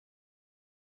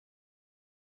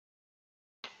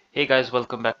Hey guys,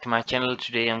 welcome back to my channel.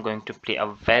 Today I'm going to play a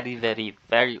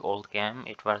very old game.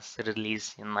 It was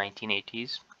released in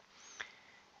 1980s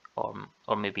or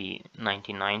maybe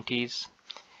 1990s,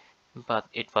 but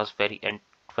it was very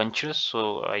adventurous,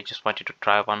 so I just wanted to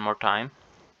try one more time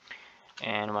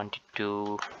and want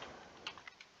to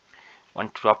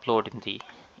upload in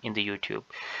the YouTube.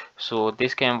 So what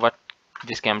this game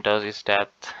does is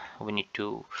that we need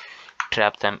to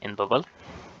trap them in bubble,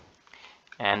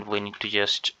 and we need to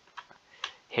just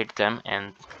hit them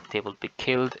and they will be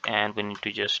killed, and we need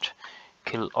to just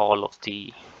kill all of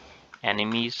the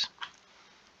enemies.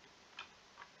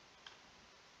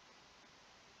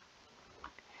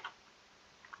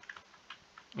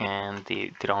 And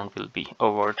the round will be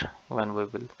over when we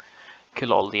will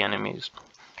kill all the enemies.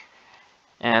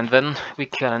 And when we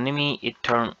kill an enemy, it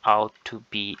turned out to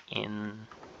be in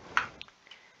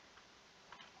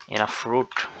a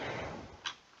fruit.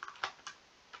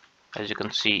 As you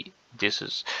can see, this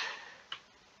is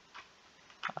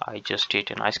I just ate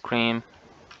an ice cream,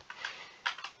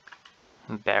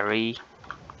 berry,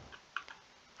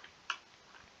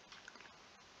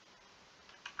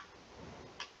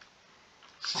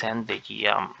 sandwich,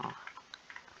 yum.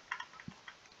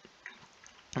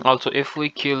 Also, if we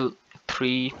hit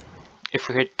three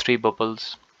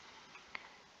bubbles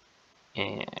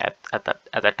at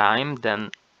a time,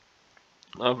 then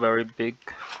a very big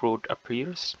fruit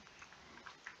appears.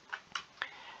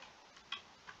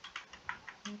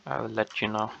 I will let you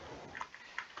know.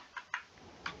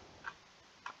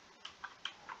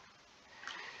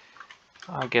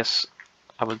 I guess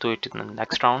I will do it in the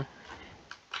next round.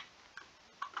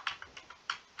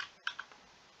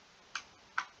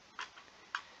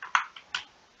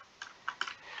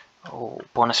 Oh,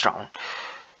 bonus round.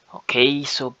 Okay,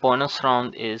 so bonus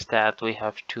round is that we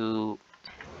have to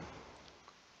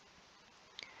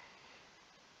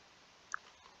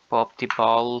pop the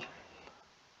ball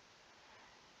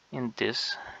in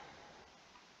this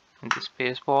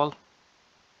baseball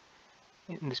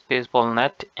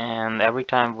net, and every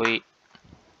time we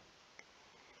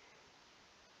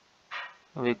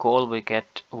goal, we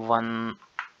get one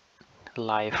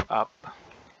life up.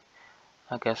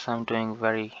 I guess I'm doing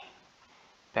very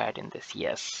bad in this.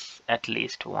 Yes, at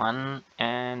least one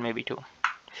and maybe two.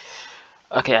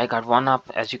 Okay, I got one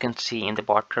up, as you can see in the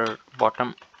bottom.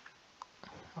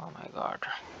 Oh my god,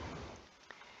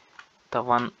 the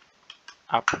one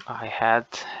up I had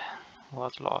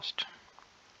was lost.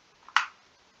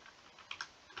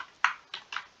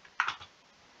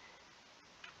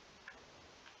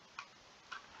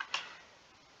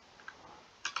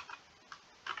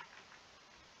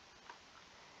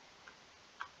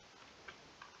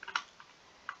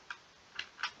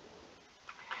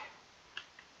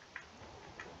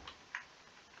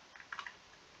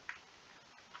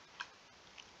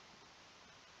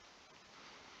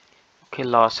 Okay,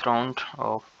 last round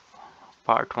of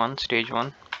part 1, stage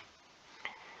 1.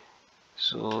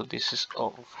 So this is,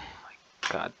 oh my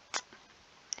god.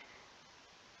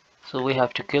 So we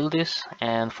have to kill this,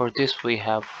 and for this we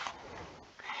have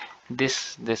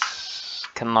this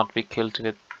cannot be killed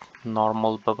with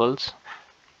normal bubbles.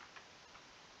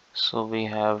 So we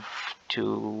have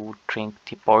to drink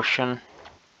the potion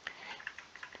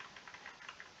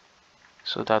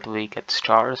so that we get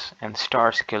stars, and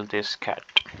stars kill this cat.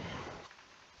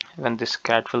 When this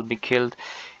cat will be killed,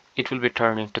 it will be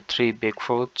turned into 3 big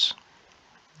fruits.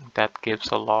 That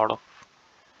gives a lot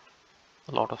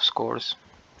of scores.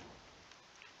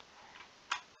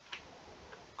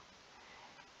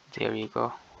 There you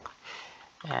go.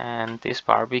 And this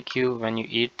barbecue, when you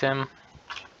eat them,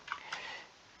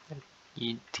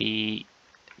 the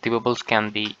bubbles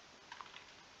will be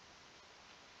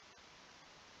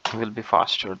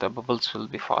faster. The bubbles will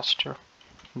be faster.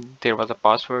 There was a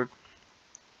password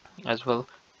as well,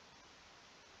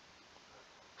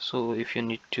 so if you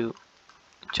need to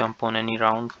jump on any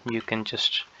round, you can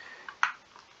just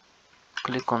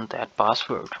click on that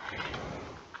password.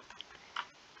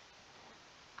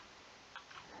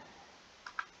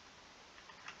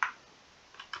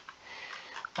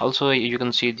 Also, you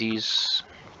can see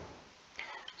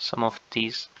some of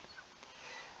these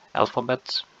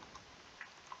alphabets.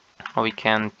 We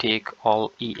can take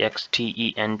all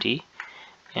EXTEND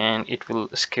and it will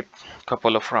skip a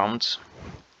couple of rounds,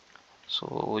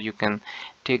 so you can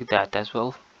take that as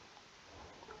well.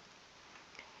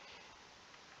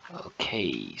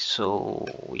 Okay, so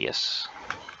yes,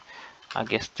 I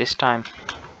guess this time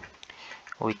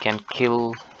we can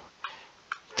kill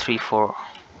 3-4.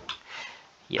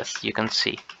 Yes, you can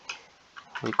see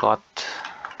we got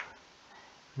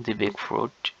the big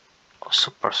fruit. Oh,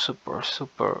 super.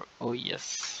 Oh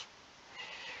yes.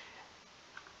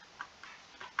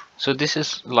 So this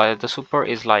is like the super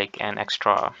is like an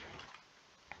extra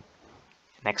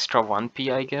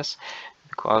 1p, I guess,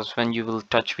 because when you will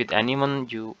touch with anyone,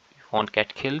 you won't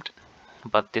get killed,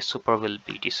 but this super will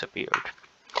be disappeared.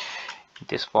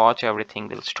 This watch, everything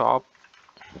will stop.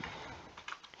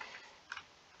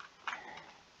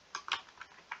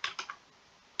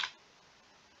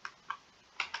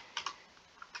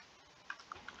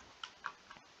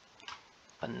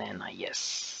 Banana,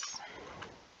 yes.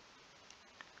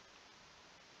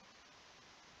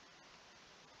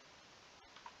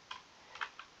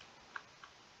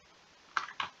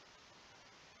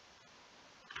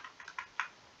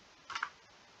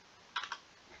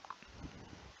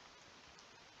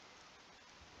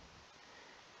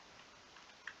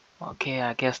 Okay,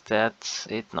 I guess that's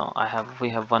it. No, we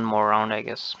have one more round, I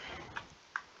guess.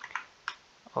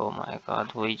 Oh my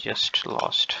god, we just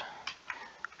lost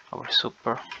our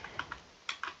super.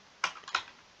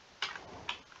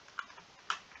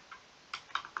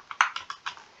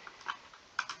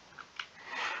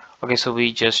 Okay, so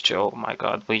we just, oh my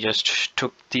god, we just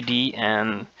took the D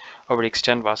and our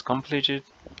extend was completed.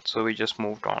 So we just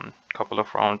moved on a couple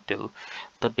of rounds till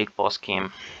the big boss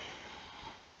came.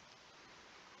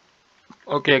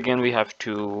 Okay, again we have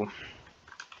to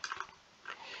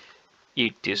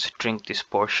drink this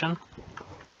portion,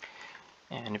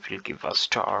 and it will give us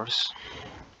stars.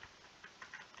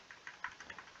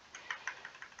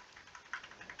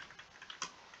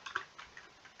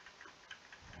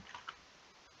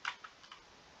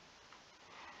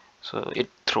 So it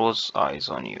throws eyes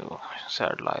on you,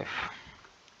 sad life.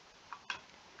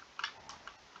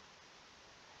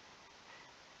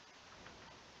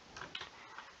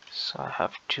 So I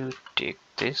have to take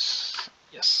this,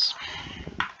 yes.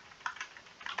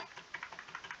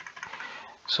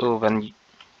 So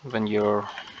when your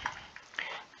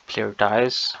player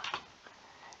dies,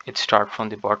 it starts from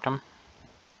the bottom.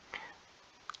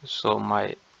 So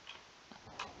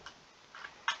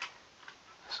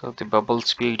the bubble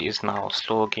speed is now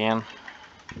slow again,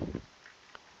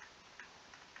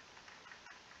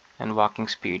 and walking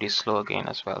speed is slow again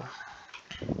as well.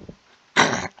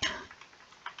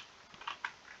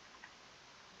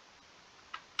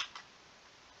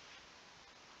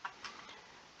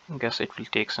 I guess it will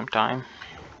take some time.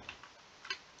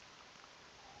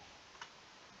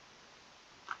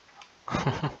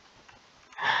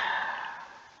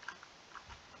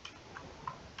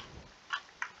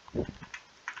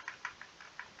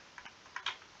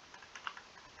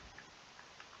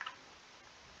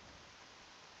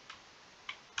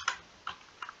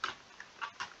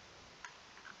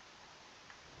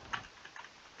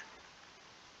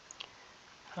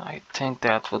 I think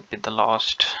that would be the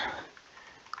last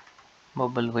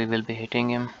bubble we will be hitting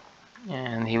him,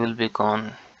 and he will be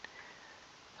gone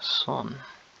soon.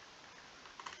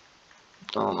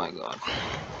 Oh my god.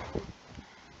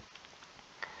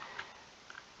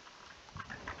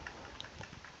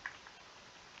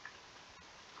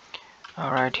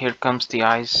 Alright, here comes the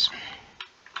eyes.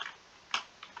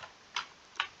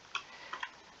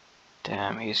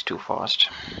 Damn, he's too fast.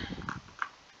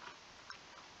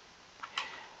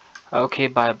 Okay,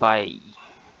 bye bye.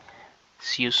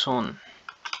 See you soon.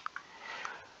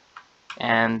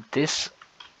 And this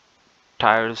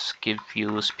tires give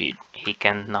you speed. He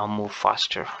can now move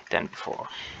faster than before.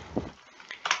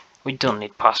 We don't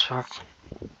need password.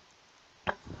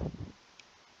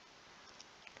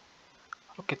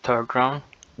 Okay, third round.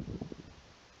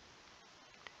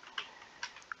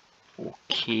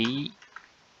 Okay,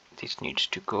 this needs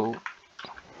to go.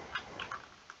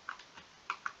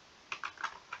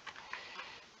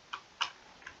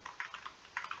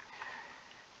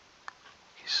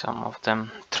 Some of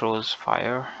them throws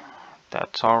fire.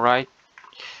 That's alright,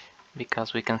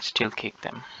 because we can still kick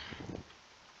them.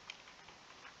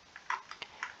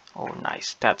 Oh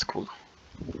nice, that's cool.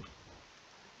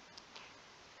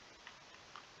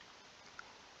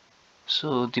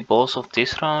 So the boss of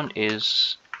this round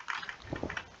is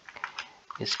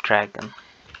dragon.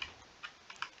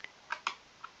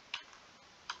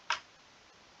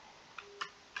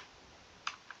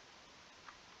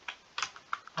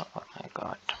 Oh my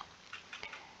god,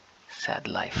 sad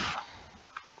life.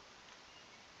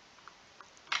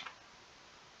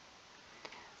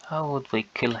 How would we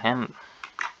kill him?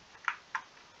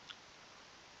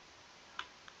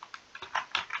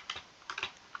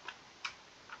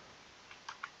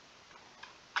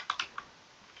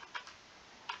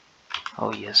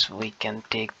 Oh yes, we can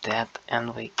take that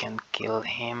and we can kill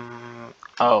him.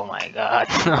 Oh my god,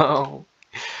 no.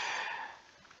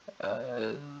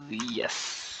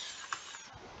 Yes.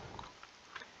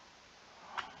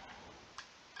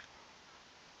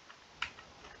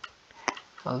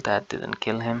 Well, that didn't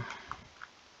kill him.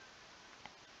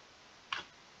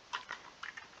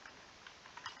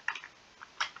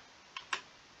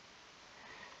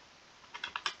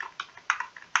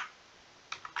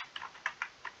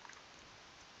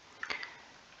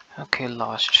 Okay,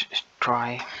 last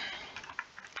try.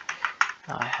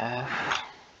 I have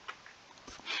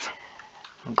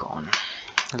gone.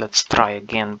 Let's try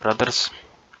again, brothers.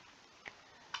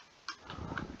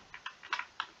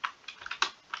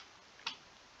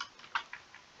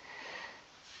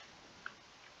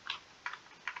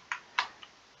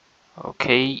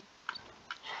 Okay,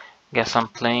 guess I'm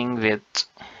playing with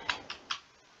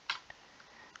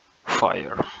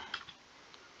fire.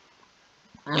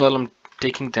 Well, I'm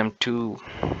taking them too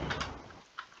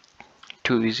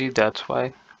easy, that's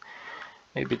why.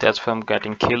 Maybe that's why I'm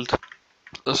getting killed.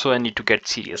 So I need to get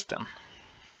serious then.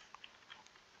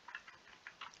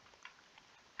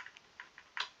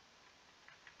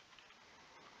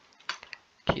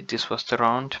 Okay, this was the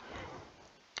round.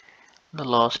 The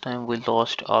last time we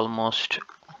lost almost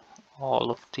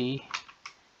all of the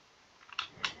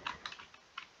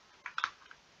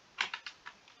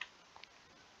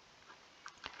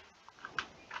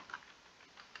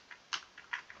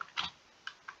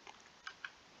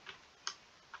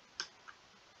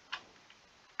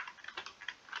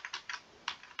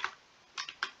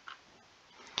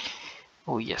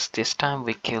Oh yes, this time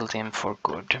we killed him for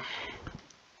good.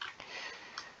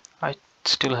 I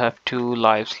still have 2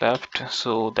 lives left,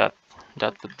 so that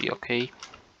would be okay.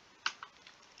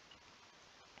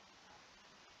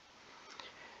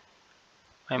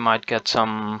 I might get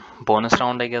some bonus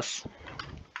round, I guess.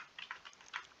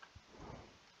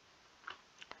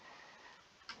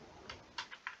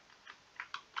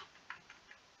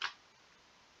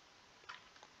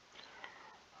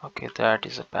 Okay, that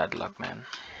is a bad luck, man.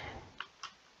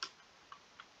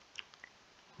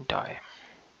 Die.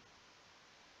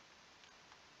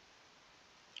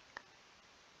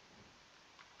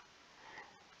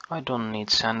 I don't need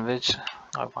sandwich.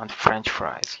 I want French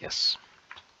fries, yes.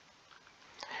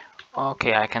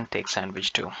 Okay, I can take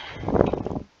sandwich too.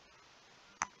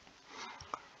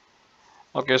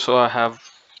 Okay, so I have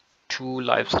 2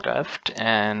 lives left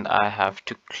and I have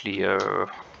to clear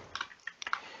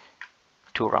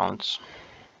 2 rounds.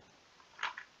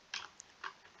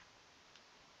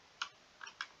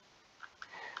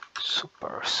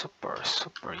 Super, super,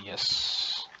 super,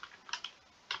 yes.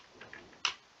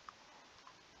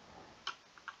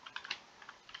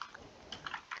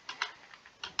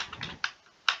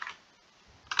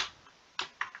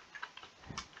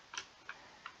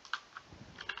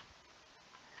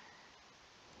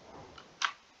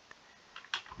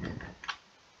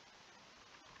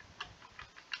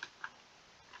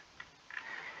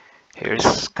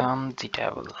 Here's come the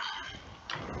devil.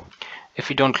 If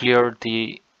you don't clear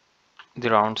the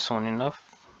round soon enough,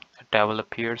 a devil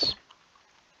appears,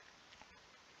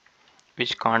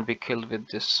 which can't be killed with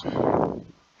this.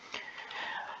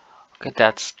 Okay,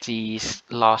 that's the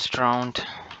last round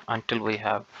until we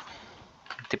have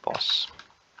the boss.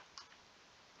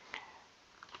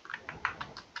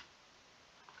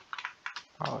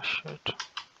 Oh shit.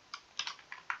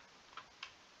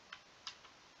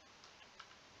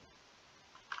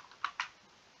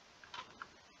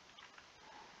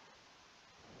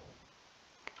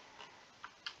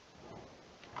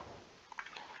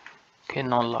 Okay,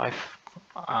 no life.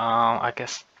 I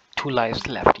guess 2 lives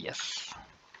left, yes.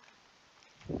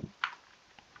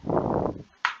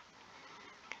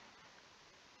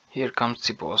 Here comes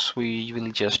the boss. We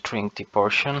will just drink the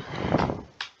potion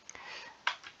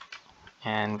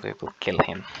and we will kill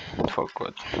him for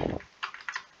good.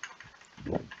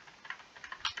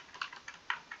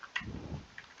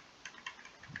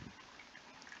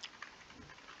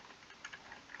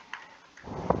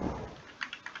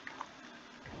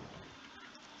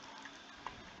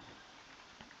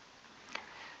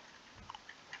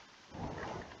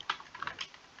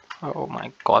 Oh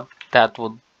my god, that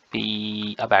would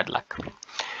be a bad luck.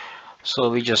 So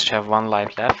we just have 1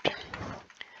 life left.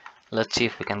 Let's see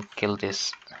if we can kill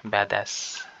this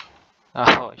badass.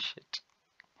 Oh shit.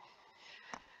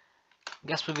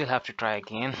 Guess we will have to try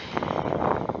again.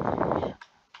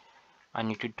 I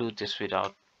need to do this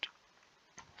without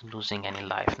losing any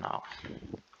life now.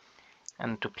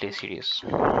 And to play serious.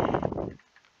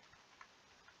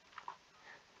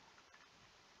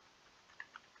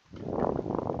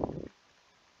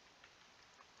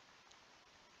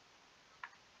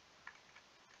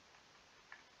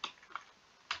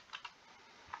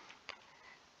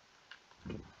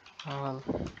 Well,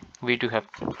 we do have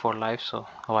 4 lives, so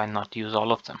why not use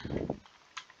all of them?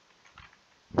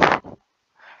 Sad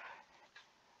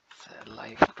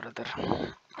life. brother.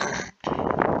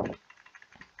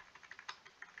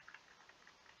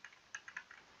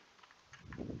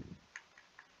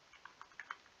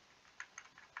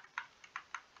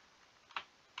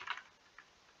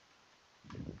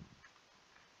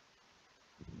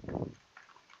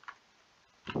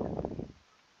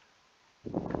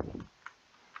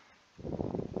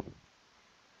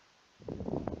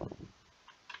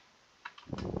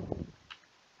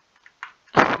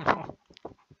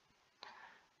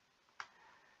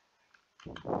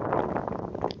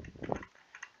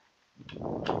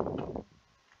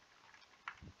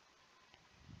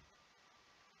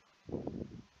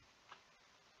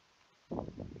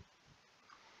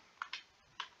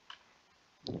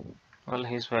 Well,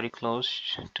 he's very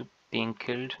close to being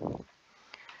killed.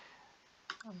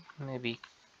 Maybe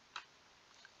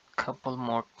couple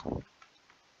more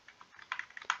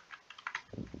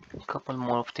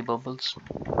of the bubbles.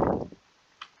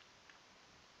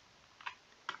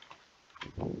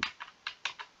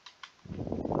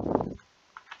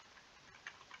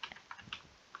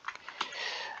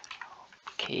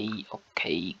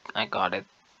 Okay, I got it.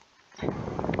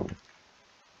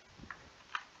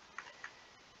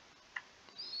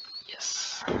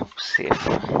 Yes, safe.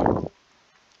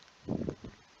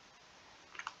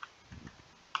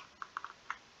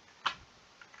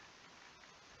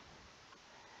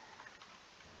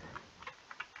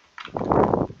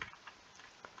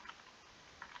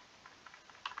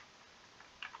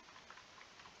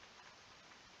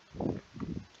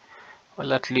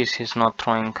 Well, at least he's not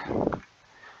throwing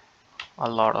a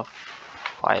lot of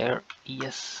fire.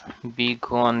 Yes, be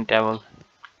gone, devil.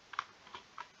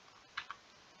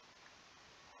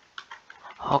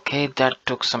 Okay, that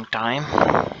took some time,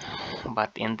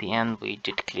 but in the end we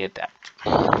did clear that.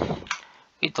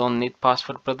 We don't need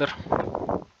password, brother.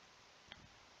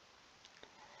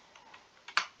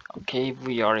 Okay,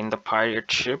 we are in the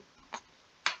pirate ship.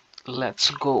 Let's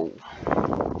go.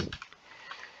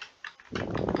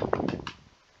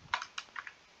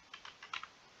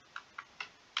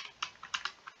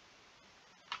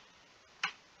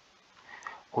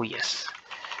 Oh yes.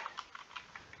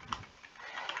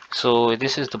 So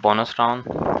this is the bonus round.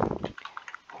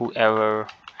 Whoever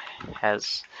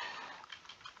has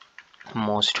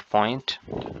most point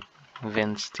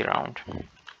wins the round.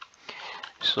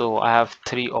 So I have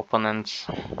 3 opponents,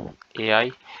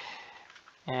 AI,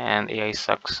 and AI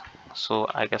sucks. So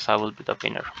I guess I will be the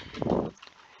winner.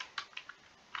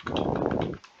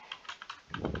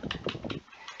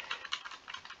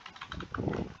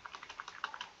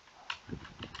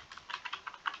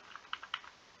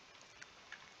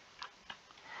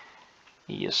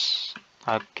 Yes,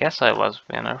 I guess I was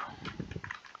winner.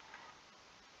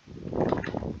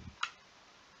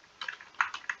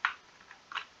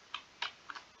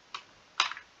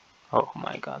 Oh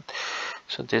my god.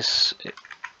 So this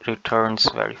returns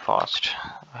very fast.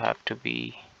 I have to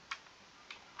be,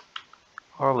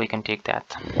 or we can take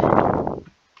that.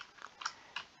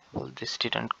 Well, this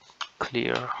didn't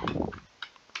clear.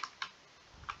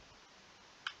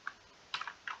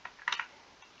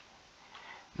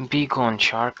 Be gone,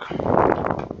 shark.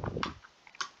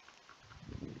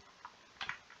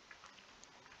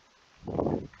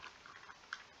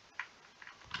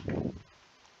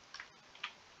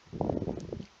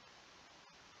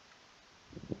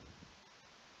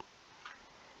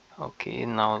 Okay,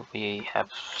 now we have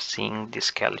seen the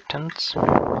skeletons.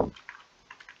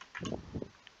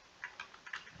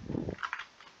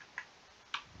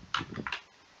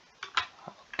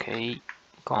 Okay,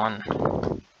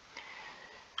 gone.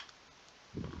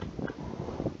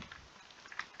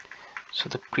 So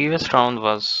the previous round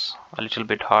was a little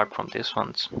bit hard from these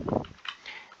ones.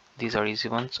 These are easy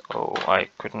ones. Oh, I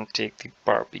couldn't take the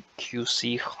barbecue.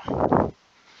 See.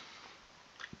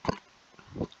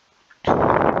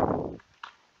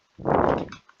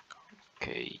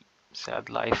 Okay, sad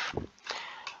life.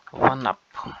 1 up.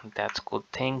 That's good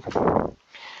thing.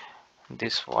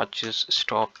 This watches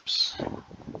stops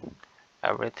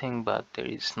everything, but there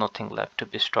is nothing left to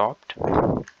be stopped.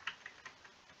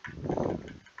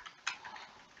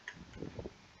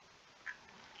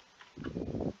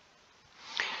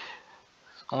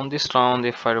 On this round,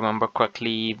 if I remember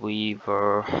correctly, we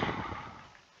were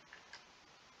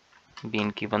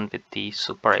being given with the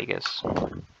super, I guess.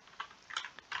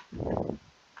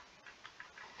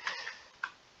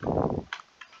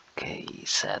 Okay,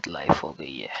 sad life over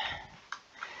here.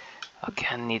 Okay,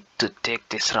 I need to take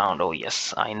this round. Oh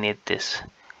yes, I need this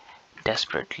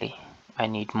desperately. I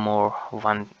need more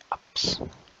 1-ups.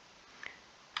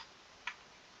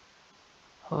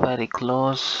 Very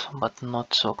close, but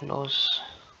not so close.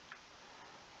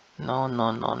 No,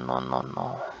 no, no, no, no,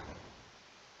 no.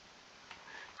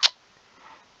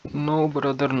 No,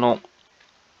 brother, no.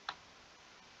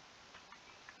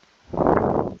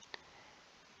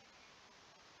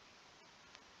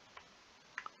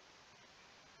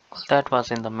 That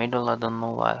was in the middle, I don't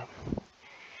know why.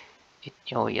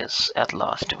 Oh yes, at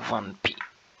last 1p.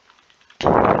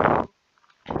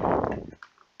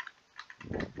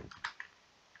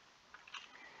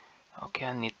 Okay,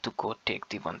 I need to go take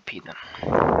the 1p then.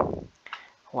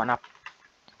 One up.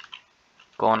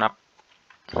 Gone up.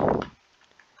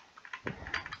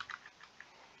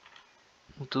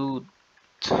 Dude.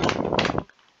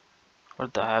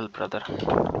 What the hell, brother?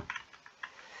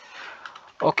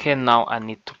 Okay, now I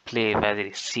need to play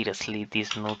very seriously.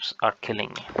 These noobs are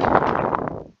killing me.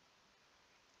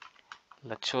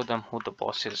 Let's show them who the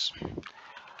boss is.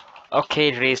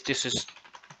 Okay, race, this is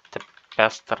the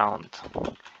best round.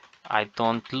 I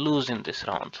don't lose in this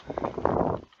round.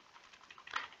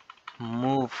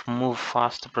 Move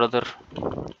fast, brother.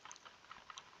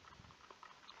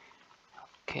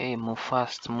 Okay, move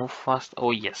fast, move fast. Oh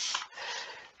yes.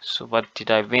 So what did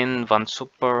I win? 1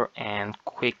 super and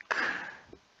quick.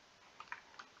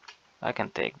 I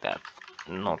can take that,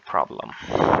 no problem.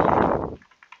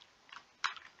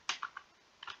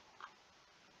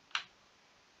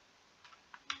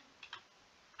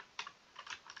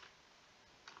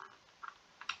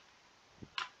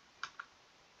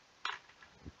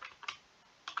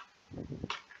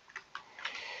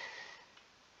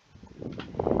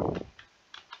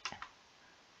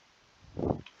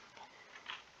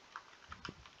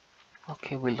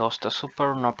 Okay, we lost the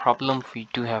super, no problem. We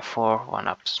do have 4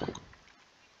 1-ups.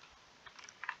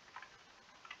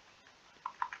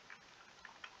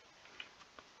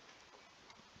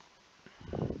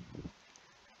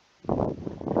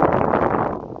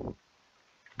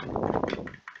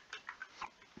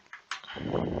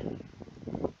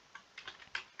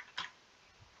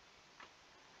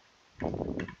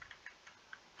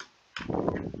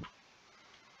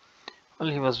 Well,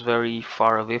 he was very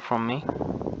far away from me.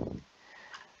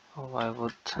 Oh,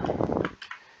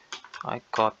 I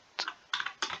got,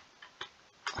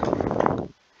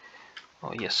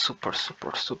 oh yes, super,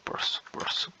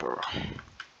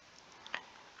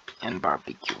 and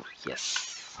barbecue,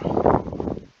 yes.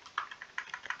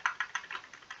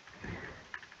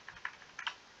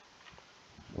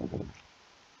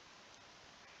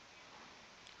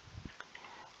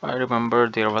 I remember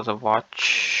there was a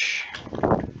watch,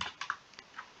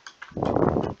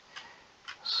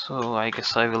 so I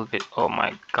guess I will wait. Oh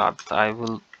my god, I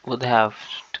would have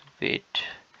to wait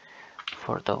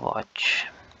for the watch.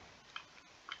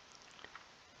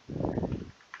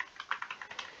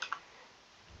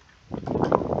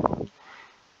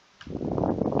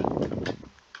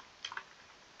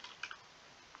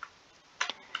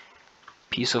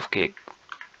 Piece of cake.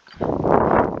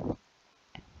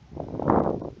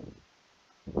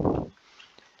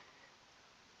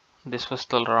 This was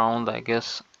still around, I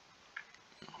guess.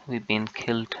 We've been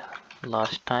killed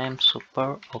last time.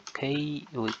 Super. Okay,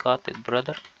 we got it,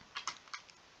 brother.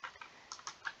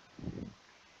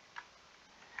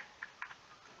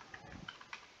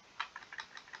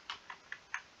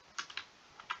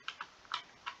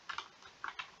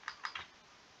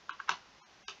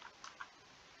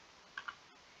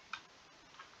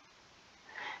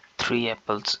 Three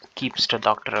apples keeps the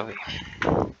doctor away.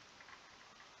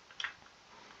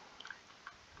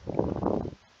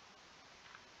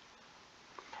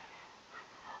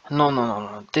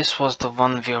 No. This was the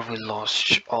one where we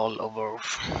lost all our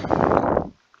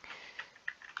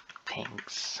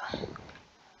things.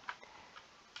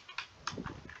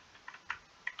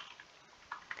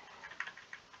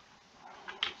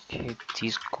 Okay,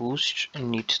 these ghosts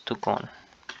needs to gone.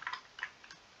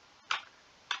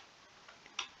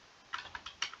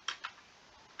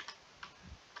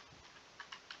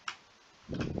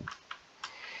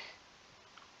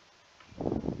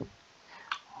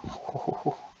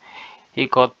 He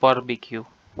got barbecue.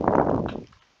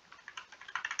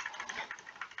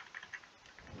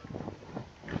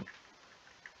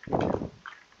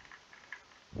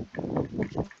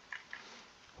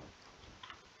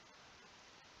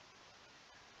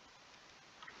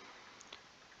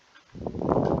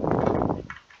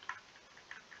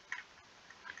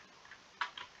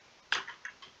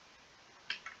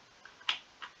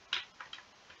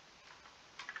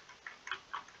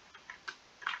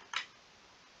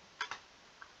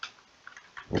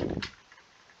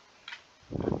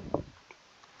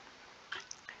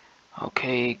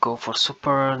 Okay, go for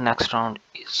super. Next round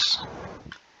is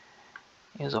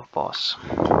of boss.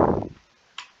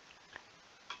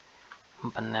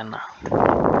 Banana.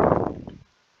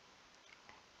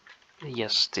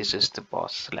 Yes, this is the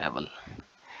boss level.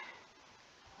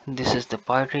 This is the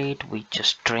pirate. We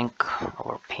just drink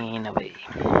our pain away.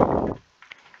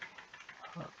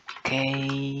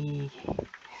 Okay,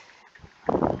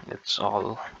 it's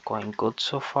all going good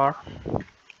so far.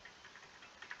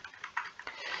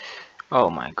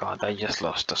 Oh my god, I just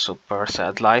lost a super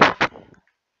sad life.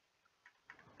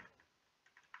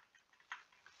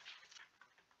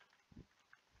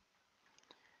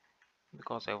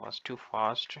 Because I was too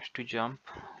fast to jump,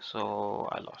 so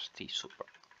I lost the super.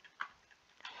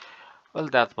 Well,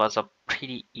 that was a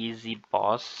pretty easy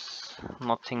boss.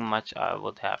 Nothing much I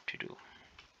would have to do.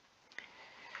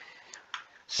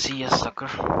 See ya, sucker.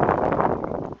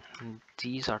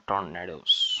 These are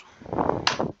tornadoes.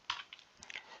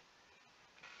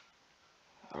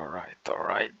 Alright,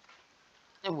 alright.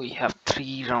 We have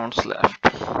 3 rounds left.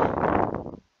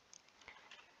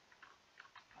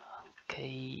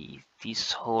 Okay,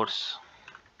 this horse.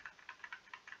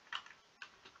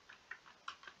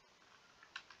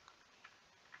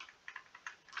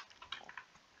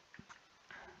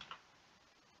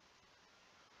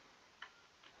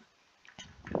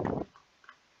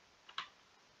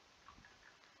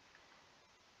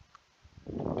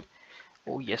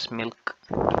 Oh yes, milk.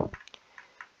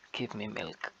 Give me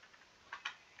milk.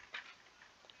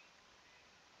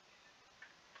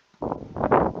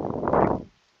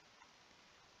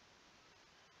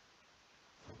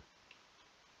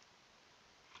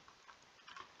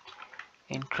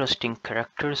 Interesting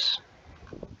characters.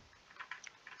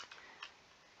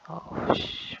 Oh,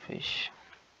 fish.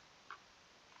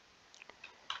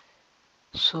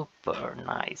 Super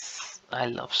nice. I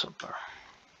love super.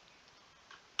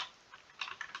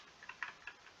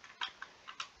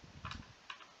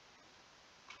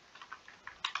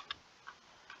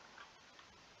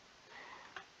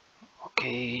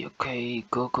 Okay, okay,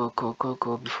 go, go, go, go,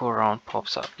 go before round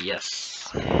pops up. Yes.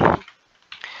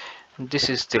 This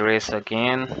is the race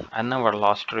again. I never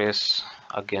lost race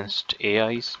against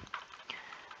AIs,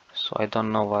 so I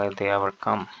don't know why they ever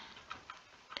come.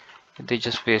 They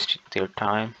just waste their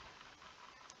time,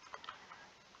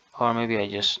 or maybe I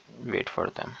just wait for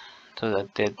them so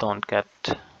that they don't get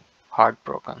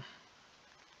heartbroken.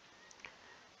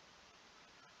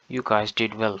 You guys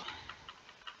did well.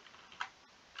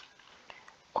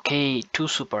 Okay, 2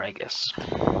 super, I guess.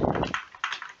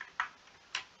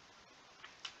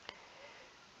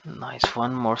 Nice,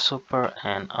 1 more super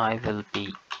and I will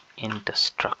be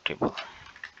indestructible.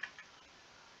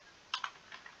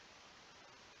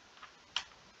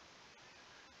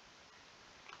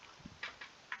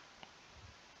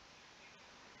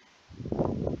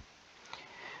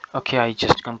 Okay, I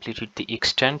just completed the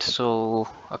extent, so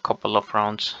a couple of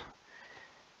rounds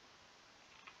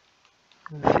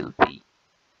will be.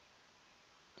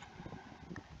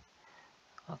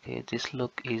 Okay, this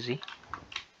look easy.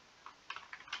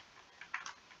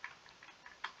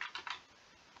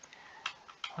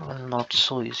 Well, not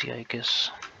so easy, I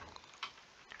guess.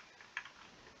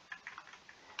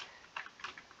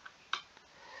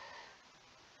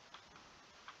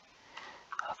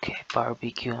 Okay,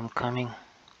 barbecue, I'm coming.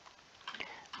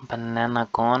 Banana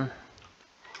gone.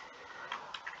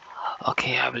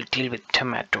 Okay, I will deal with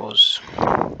tomatoes.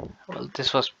 Well,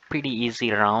 this was pretty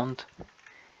easy round.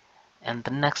 And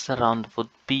the next round would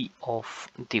be of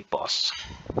the boss,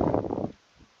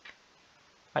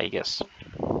 I guess.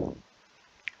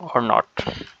 Or not.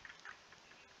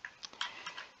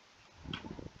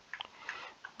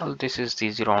 Well, this is the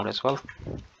easy round as well.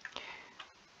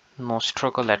 No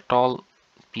struggle at all.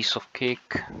 Piece of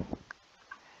cake.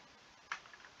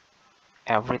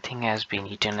 Everything has been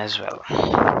eaten as well.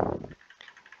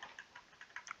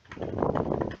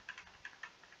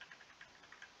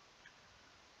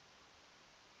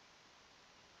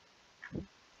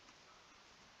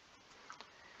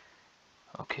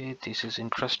 Okay, this is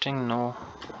interesting. No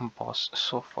boss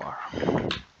so far.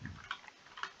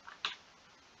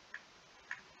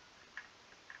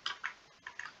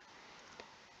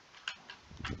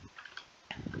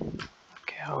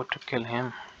 Okay, how to kill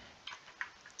him?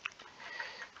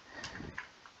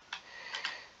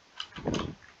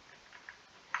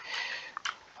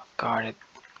 Got it.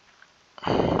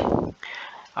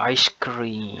 Ice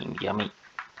cream, yummy.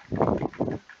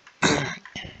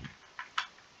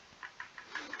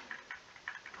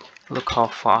 Look how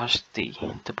fast the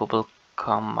bubble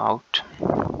come out.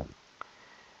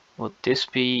 Would this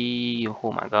be?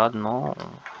 Oh my god, no.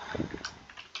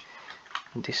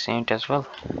 This ain't as well.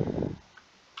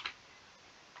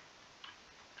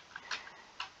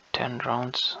 10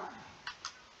 rounds.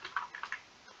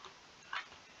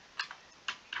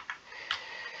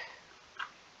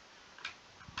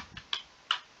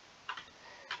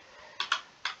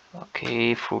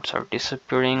 Okay, fruits are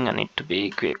disappearing. I need to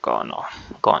be quick. Oh no,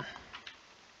 gone.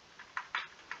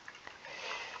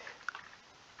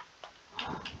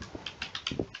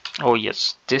 Oh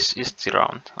yes, this is the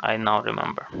round. I now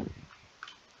remember.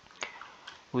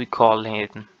 We call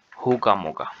him Hooga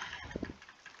Mooga.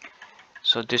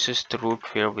 So this is the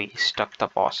route where we stuck the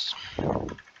boss.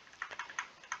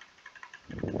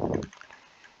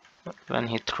 When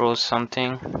he throws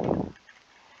something,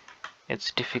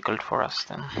 it's difficult for us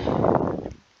then.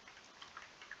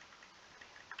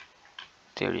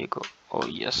 There you go. Oh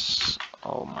yes.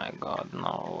 Oh my god.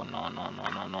 No, no, no, no,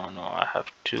 no, no, no. I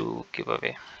have to give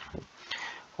away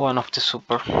one of the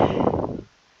super.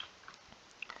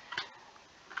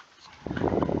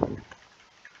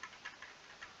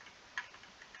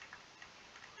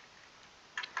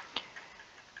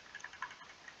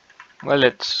 Well,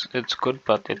 it's good,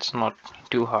 but it's not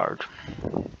too hard.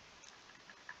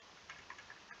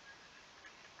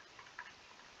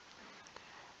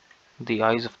 The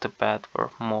eyes of the path were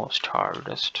most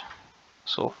hardest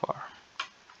so far.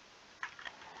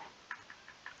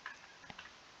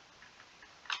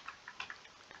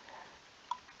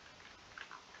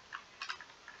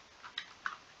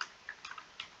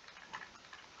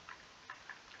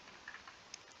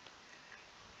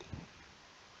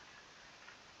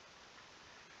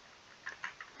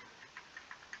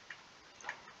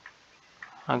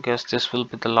 I guess this will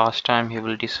be the last time he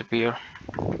will disappear.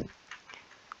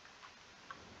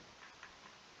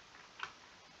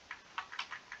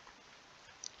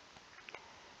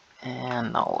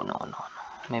 And no, no, no, no.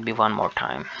 Maybe one more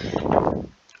time.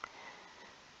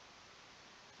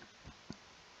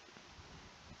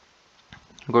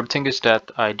 Good thing is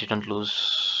that I didn't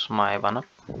lose my 1-up.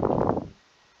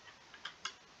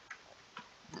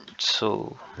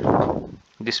 So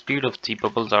the speed of the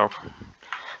bubbles are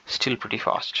still pretty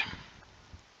fast.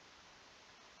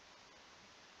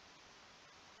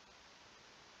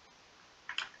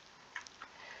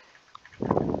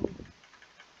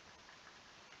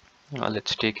 Well,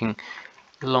 it's taking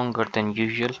longer than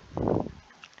usual,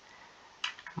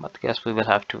 but guess we will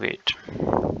have to wait.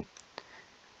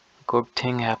 Good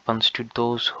thing happens to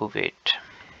those who wait.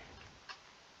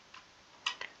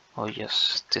 Oh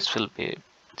yes, this will be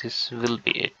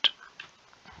it.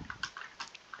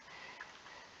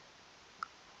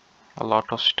 A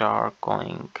lot of star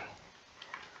going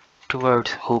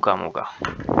towards Hooga Mooga.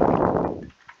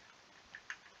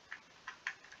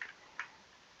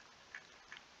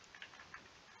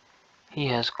 He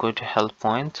has good health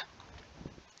point.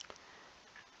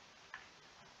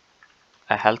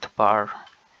 A health bar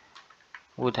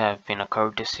would have been a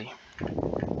courtesy.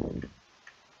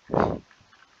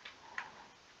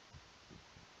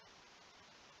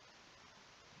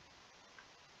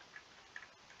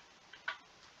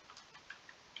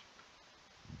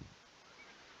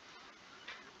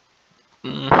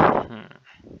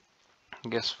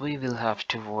 Guess we will have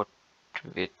to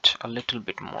wait a little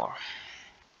bit more.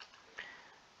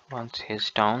 Once he's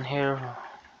down here,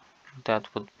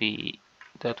 that would be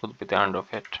the end of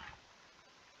it.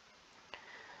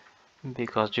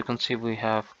 Because you can see we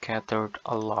have gathered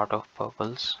a lot of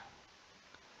bubbles.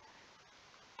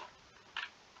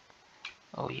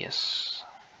 Oh yes,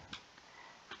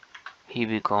 he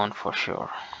be gone for sure.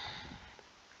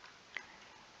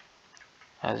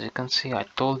 As you can see, I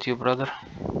told you, brother,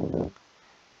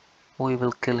 we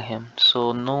will kill him.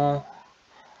 So no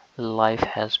life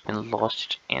has been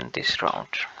lost in this round.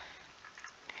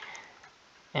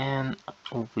 And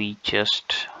we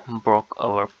just broke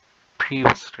our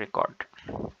previous record.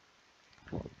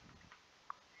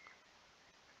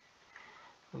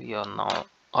 We are now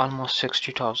almost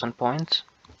 60,000 points.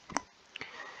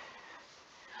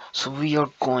 So we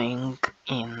are going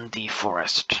in the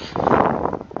forest.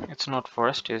 It's not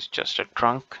forest, it's just a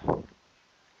trunk.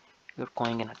 You're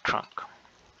going in a trunk.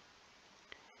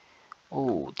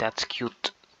 Oh, that's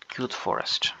cute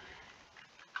forest.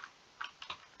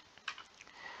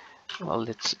 Well,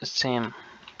 it's the same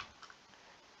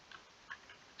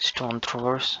stone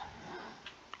throwers,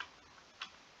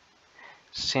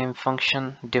 same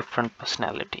function, different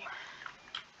personality.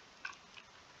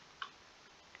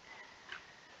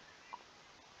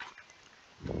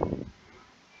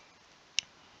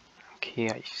 Okay,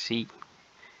 I see.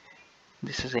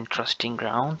 This is interesting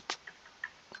ground.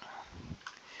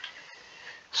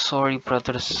 Sorry,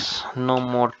 brothers, no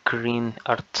more green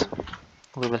earth.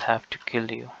 We will have to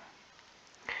kill you.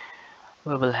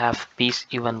 We will have peace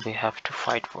even we have to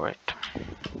fight for it.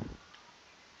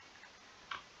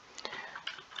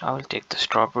 I will take the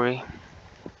strawberry.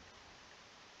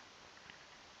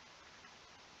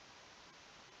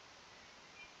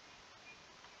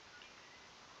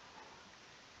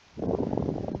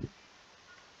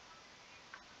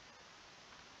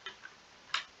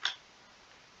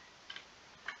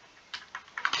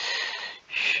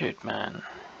 Shit, man.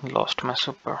 Lost my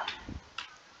super.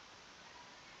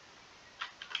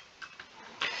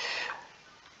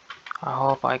 I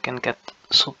hope I can get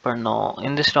super. No.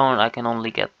 In this round I can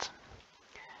only get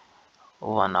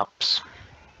 1-ups.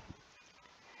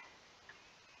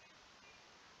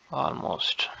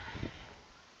 Almost.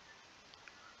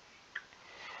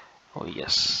 Oh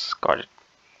yes, got it.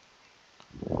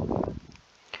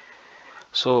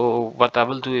 So what I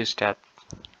will do is that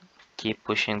keep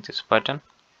pushing this button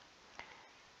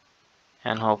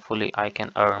and hopefully I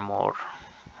can earn more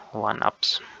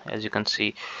 1-ups. As you can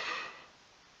see,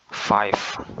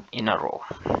 5 in a row.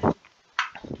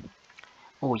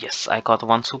 Oh yes, I got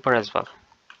 1 super as well.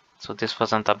 So this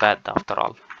wasn't a bad after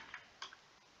all.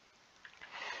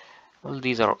 Well,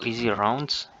 these are easy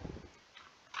rounds.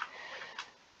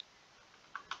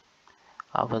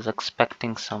 I was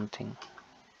expecting something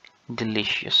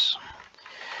delicious.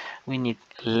 We need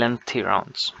lengthy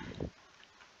rounds.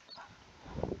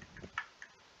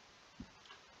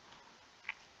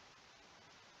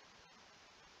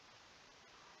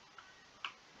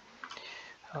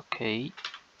 Okay,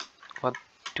 what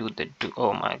do they do?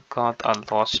 Oh my god, I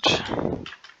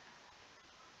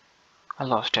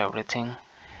lost everything.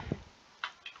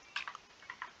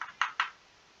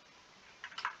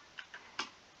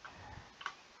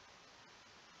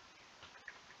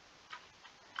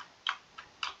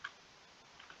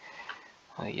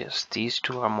 Oh yes, these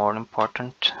two are more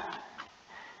important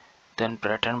than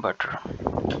bread and butter.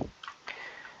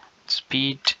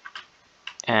 Speed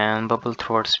and bubble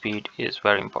throat speed is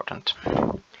very important.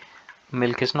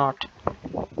 Milk is not.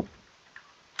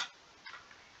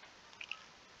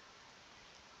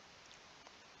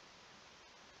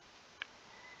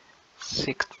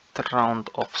 Sixth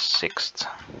round of sixth.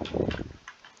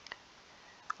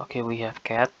 Okay, we have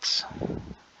cats.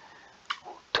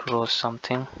 Throw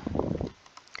something.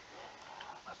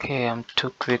 Okay, I'm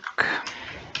too quick.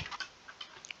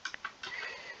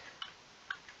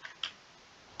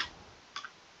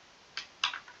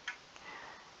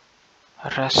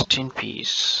 Rest in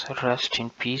peace. Rest in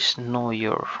peace. Know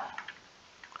your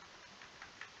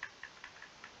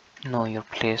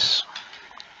place.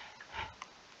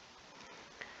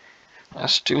 I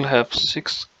still have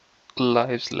 6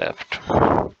 lives left,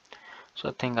 so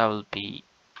I think I will be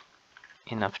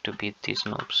enough to beat these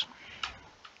noobs.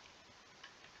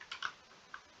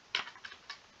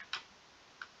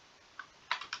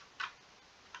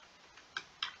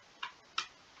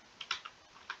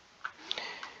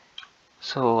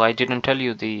 So I didn't tell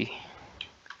you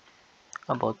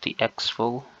about the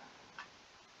expo,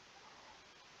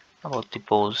 about the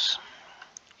bows.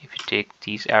 If you take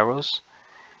these arrows,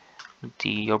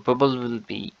 your bubble will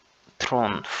be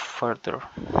thrown further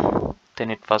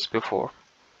than it was before.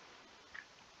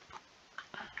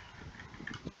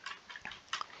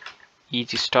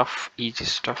 Easy stuff, easy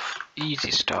stuff,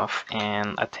 easy stuff,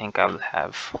 and I think I'll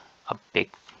have a big.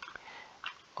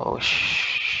 Oh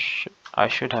I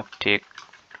should have taken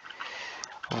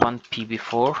 1p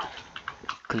before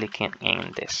clicking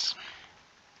in this.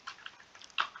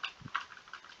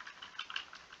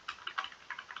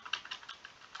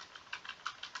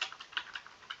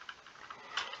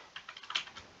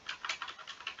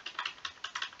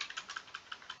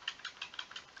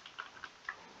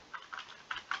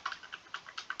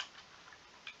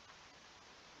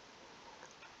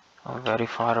 I'm very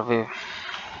far away.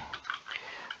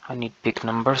 I need big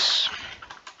numbers.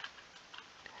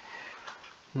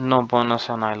 No bonus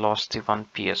and I lost the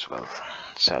 1p as well.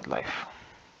 Sad life.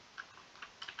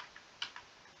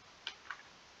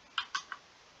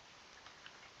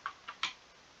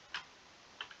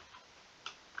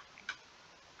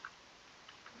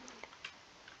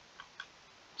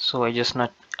 So I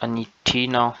need T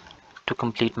now to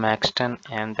complete max 10,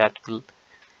 and that will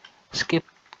skip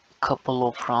a couple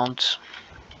of rounds.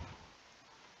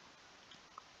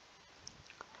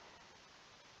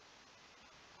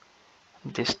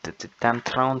 This is the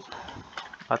 10th round.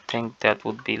 I think that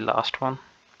would be last one.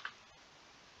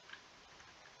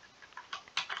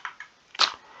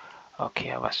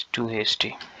 Okay, I was too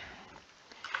hasty.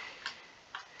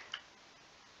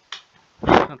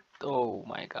 Oh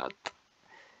my god.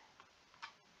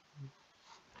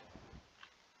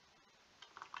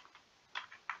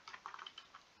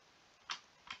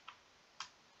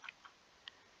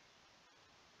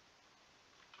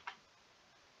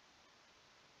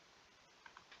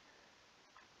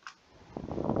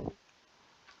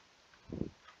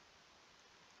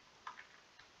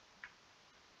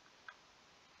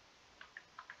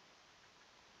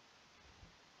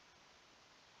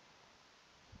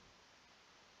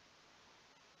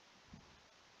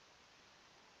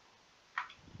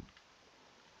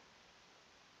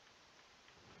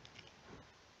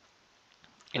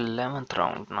 11th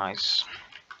round, nice.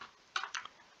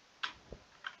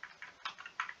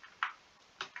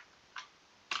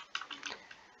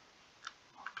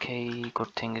 Okay,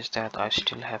 good thing is that I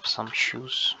still have some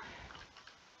shoes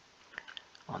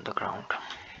on the ground.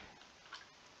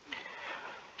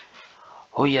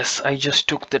 Oh yes, I just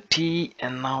took the tea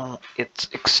and now it's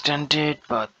extended,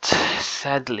 but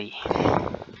sadly,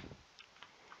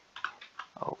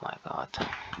 oh my god.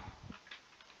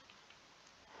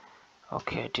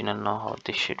 Okay, I didn't know how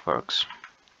this shit works.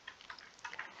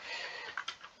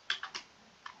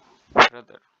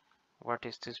 Brother, what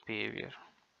is this behavior?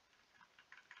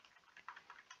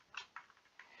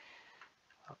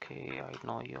 Okay, I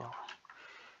know your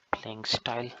playing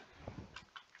style.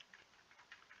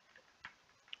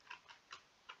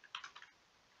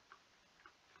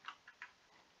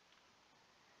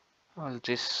 Well,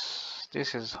 this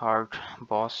is hard,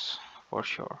 boss, for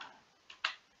sure.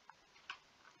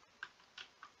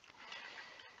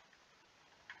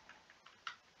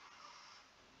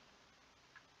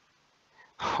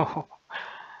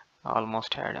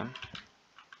 Almost had him.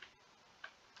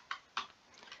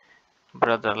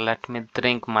 Brother, let me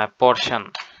drink my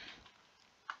portion.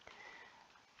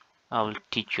 I will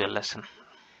teach you a lesson.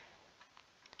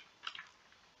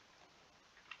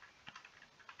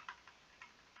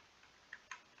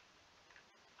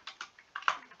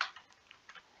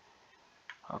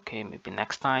 Okay, maybe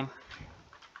next time.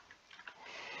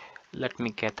 Let me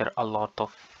gather a lot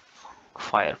of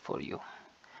fire for you.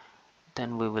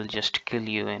 Then we will just kill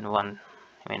you in one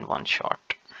shot.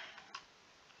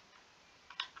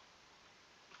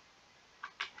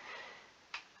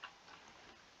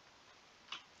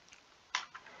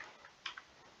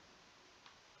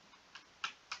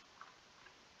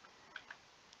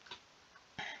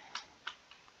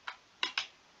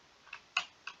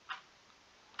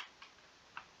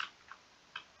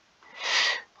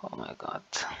 Oh my god.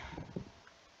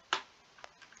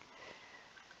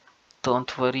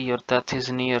 Don't worry, your death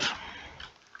is near.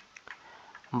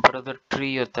 Brother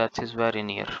Tree, your death is very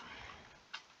near.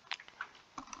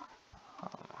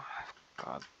 Oh my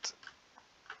god.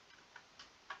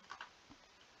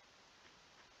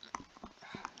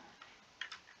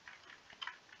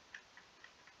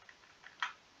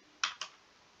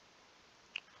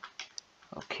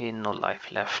 Okay, no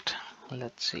life left.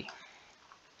 Let's see.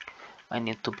 I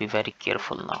need to be very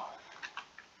careful now.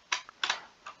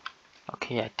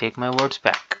 Okay, I take my words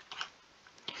back.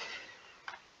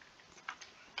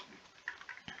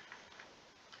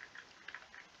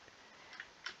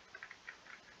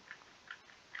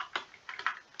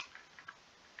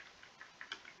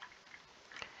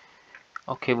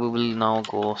 Okay, we will now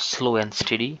go slow and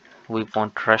steady. We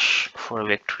won't rush for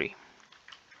victory.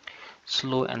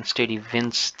 Slow and steady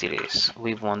wins the race.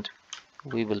 We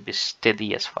will be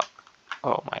steady as fuck.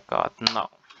 Oh my god, no.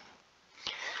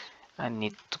 I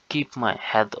need to keep my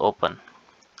head open.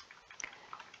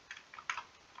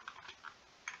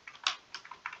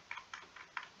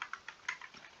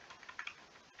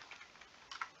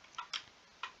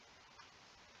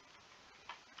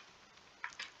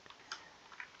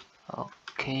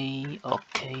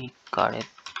 Okay, got it.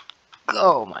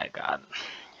 Oh my god.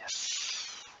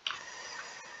 Yes.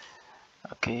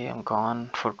 Okay, I'm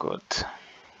gone for good.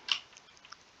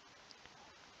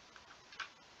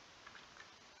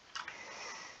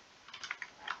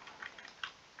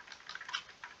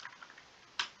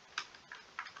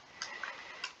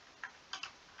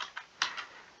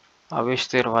 I wish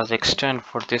there was extend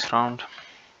for this round.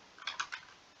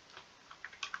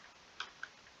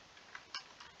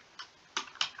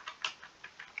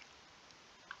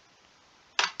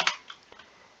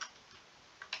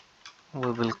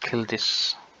 We will kill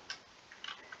this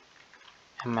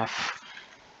MF.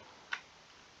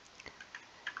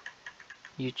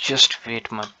 You just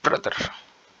wait, my brother.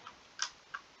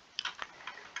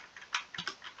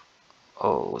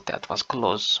 Oh, that was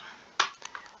close.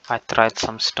 I tried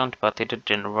some stunt, but it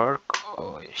didn't work.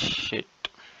 Oh shit.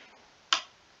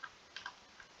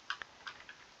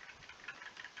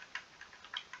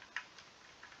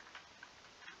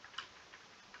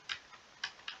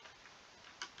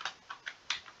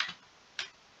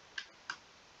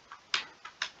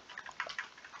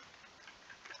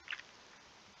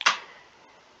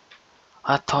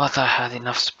 I thought I had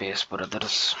enough space,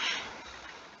 brothers.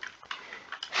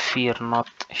 Fear not,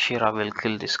 Shira will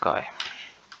kill this guy.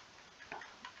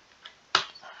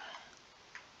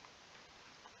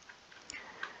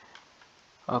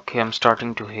 Okay, I'm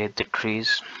starting to hate the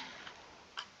trees.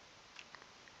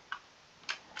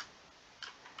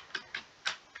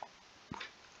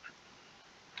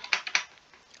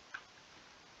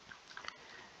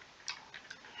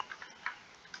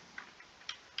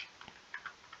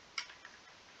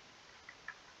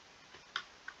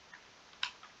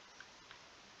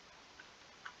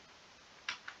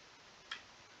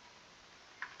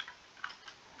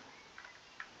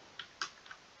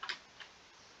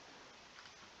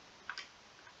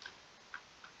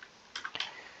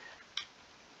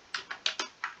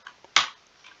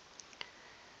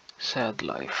 Sad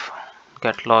life.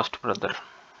 Get lost, brother.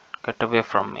 Get away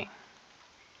from me.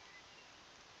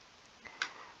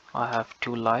 I have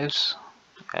 2 lives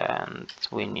and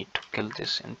we need to kill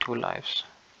this in 2 lives.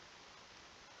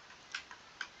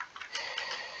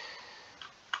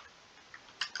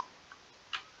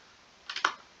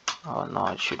 Oh no,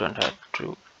 I shouldn't have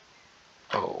to.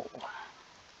 Oh.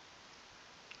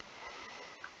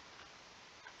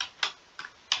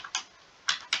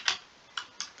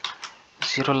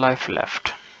 Zero life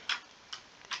left.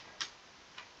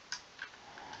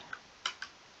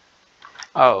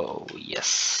 Oh,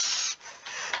 yes.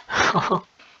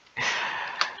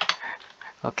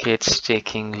 Okay, it's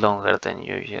taking longer than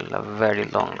usual, very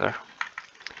longer.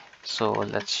 So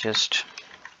let's just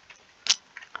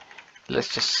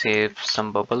save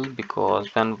some bubble,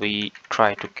 because when we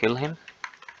try to kill him,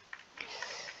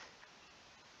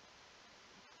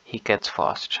 he gets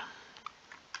fast.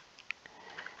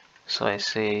 So I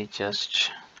say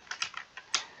just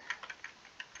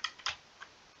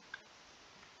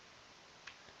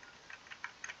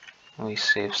we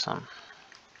save some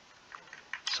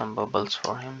bubbles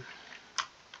for him.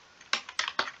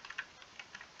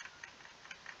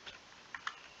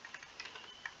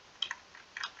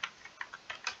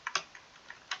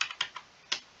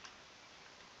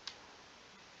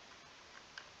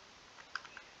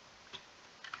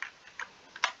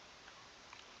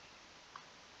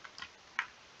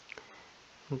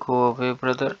 Go away,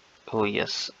 brother. Oh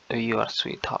yes, you are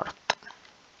sweetheart.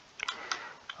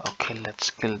 Okay, let's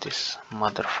kill this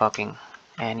motherfucking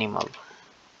animal.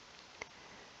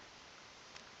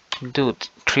 Dude,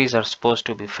 trees are supposed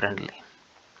to be friendly.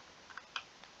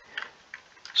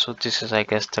 So this is, I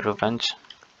guess, the revenge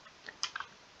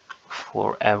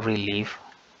for every leaf.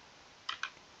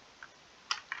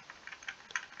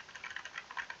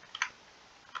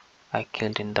 I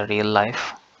killed in the real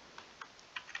life.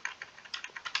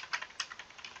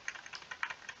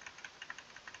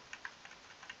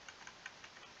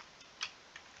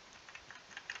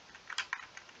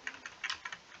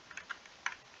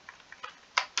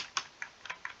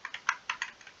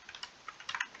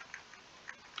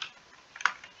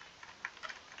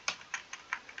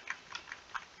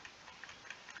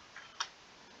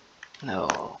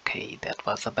 Okay, that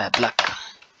was a bad luck.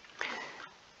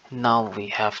 Now we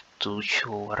have to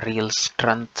show real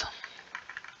strength,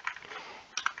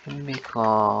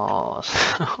 because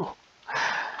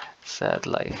sad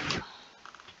life.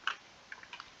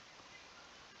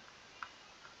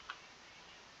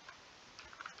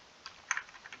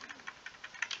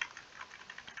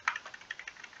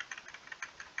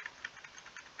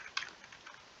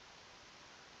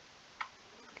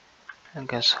 I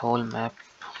guess whole map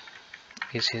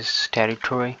is his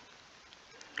territory.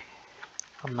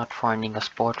 I'm not finding a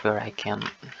spot where I can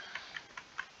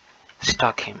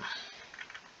stuck him.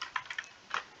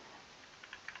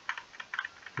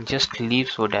 Just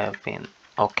leaves would have been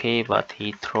okay, but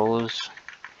he throws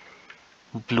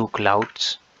blue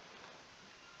clouds.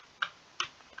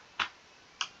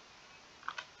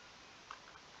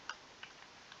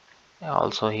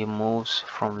 Also, he moves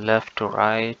from left to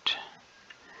right.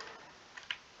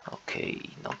 Okay,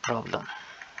 no problem.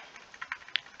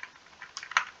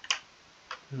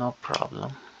 No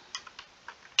problem.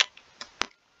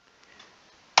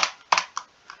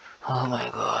 Oh my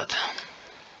god.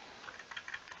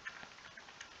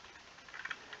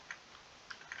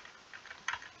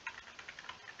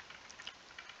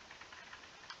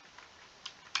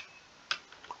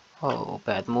 Oh,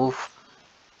 bad move.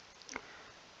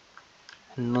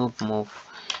 Noob move.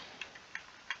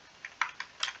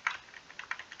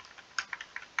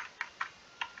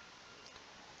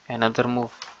 Another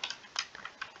move.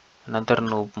 Another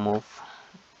noob move.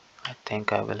 I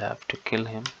think I will have to kill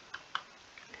him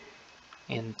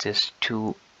in this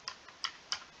 2.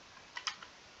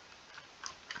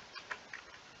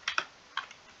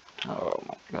 Oh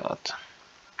my god.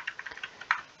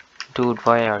 Dude,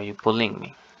 why are you pulling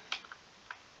me?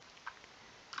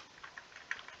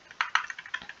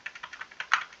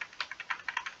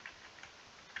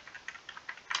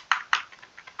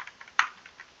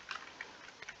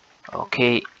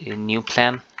 Okay, a new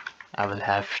plan. I will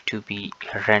have to be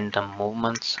random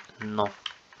movements. No,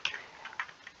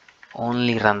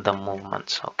 only random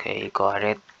movements. Okay, got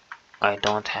it. I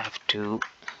don't have to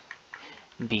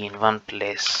be in one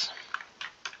place.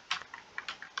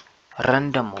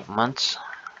 Random movements.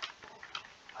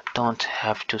 I don't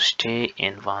have to stay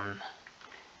in one.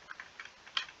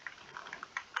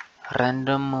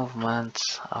 Random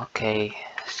movements. Okay,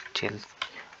 still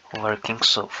working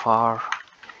so far.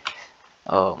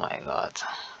 Oh my god,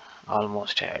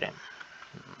 almost had him.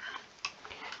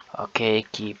 Okay,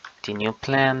 keep the new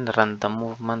plan, run the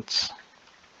movements,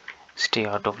 stay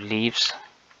out of leaves.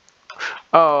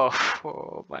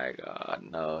 Oh my god,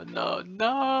 no, no,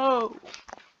 no!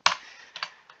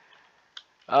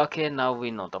 Okay, now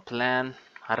we know the plan.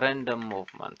 Random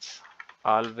movements.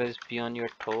 Always be on your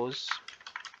toes.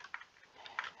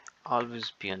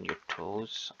 Always be on your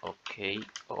toes. Okay,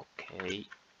 okay.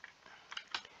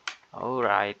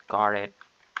 Alright, got it.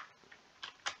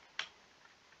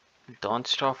 Don't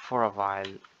stop for a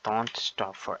while. Don't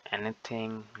stop for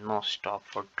anything. No stop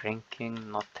for drinking,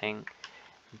 nothing.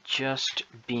 Just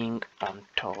being on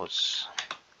toes.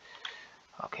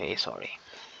 Okay, sorry.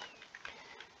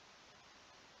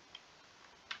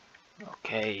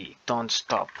 Okay, don't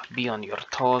stop. Be on your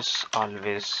toes.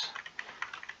 Always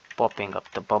popping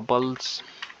up the bubbles.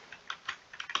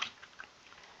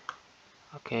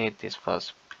 Okay, this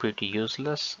was pretty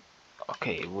useless.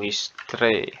 Okay, we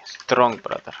stay strong,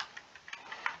 brother.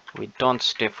 We don't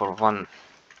stay for one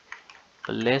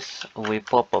place. We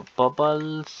pop up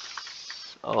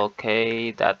bubbles.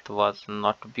 Okay, that was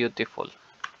not beautiful.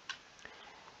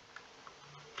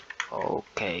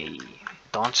 Okay,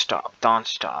 don't stop, don't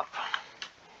stop.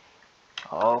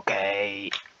 Okay,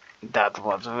 that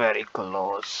was very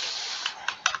close.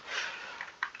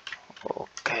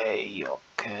 Okay,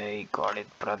 okay, got it,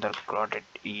 brother, got it.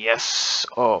 Yes,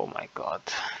 oh my god.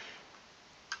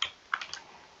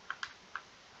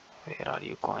 Where are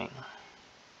you going?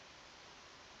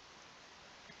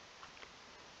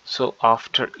 So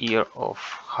after a year of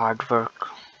hard work,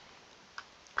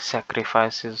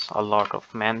 sacrifices, a lot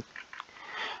of men,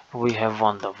 we have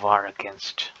won the war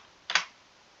against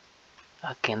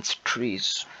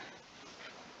trees.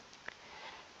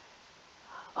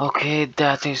 Okay,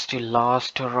 that is the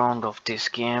last round of this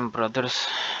game, brothers.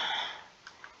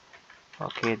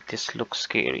 Okay, this looks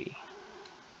scary.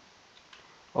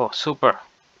 Oh, super.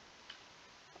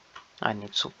 I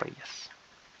need super, yes.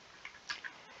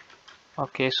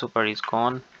 Okay, super is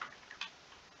gone.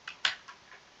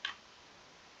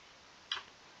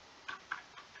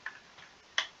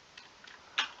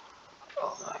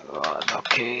 Oh my god,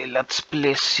 okay, let's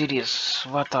play serious.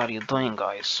 What are you doing,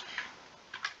 guys?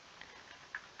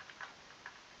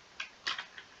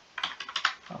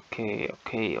 Okay,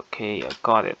 okay, okay, I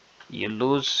got it. You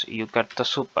lose, you get the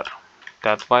super.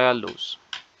 That's why I lose.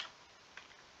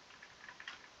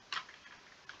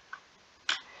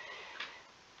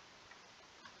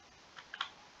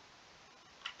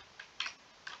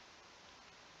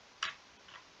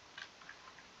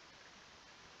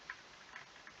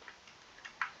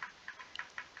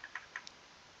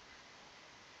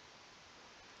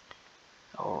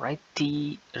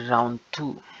 Alrighty, round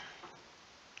 2.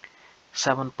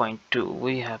 7.2.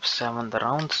 We have 7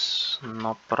 rounds.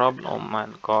 No problem. Oh my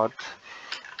god.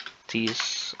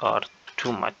 These are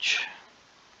too much.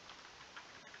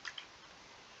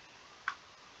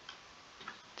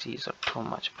 These are too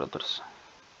much, brothers.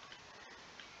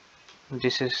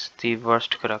 This is the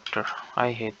worst character.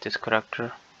 I hate this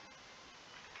character.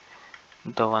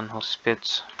 The one who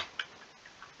spits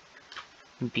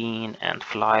bean and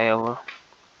fly over.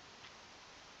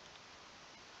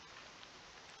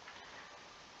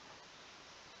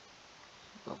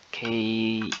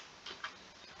 Okay.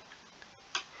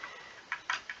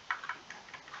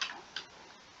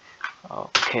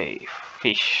 Okay,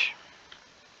 fish.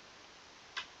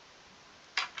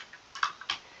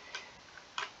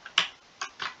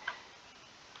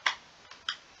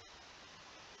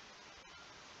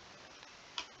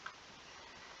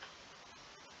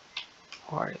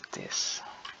 What is this?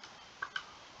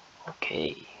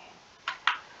 Okay.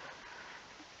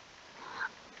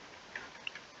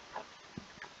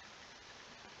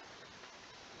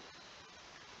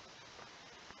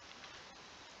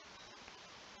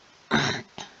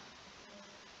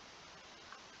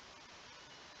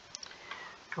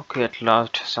 Okay, at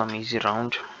last some easy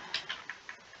round.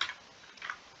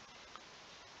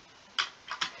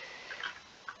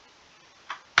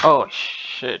 Oh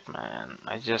shit, man.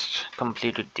 I just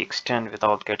completed the extend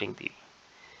without getting the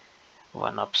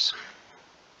 1-ups.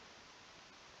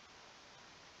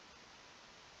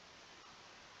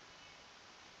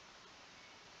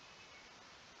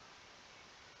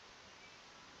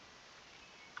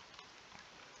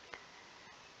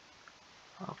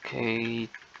 Okay,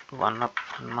 1-up,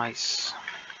 nice.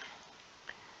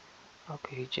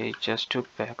 Okay, Jay just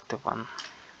took back the one.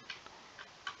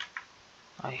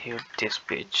 I hate this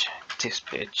bitch. This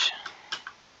bitch.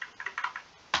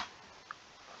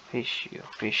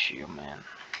 Fish you, man.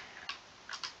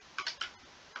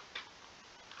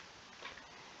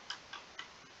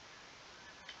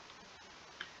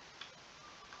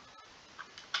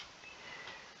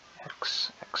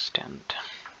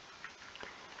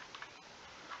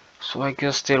 So I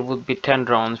guess there would be 10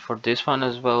 rounds for this one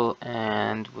as well,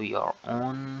 and we are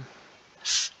on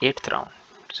 8th round,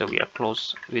 so we are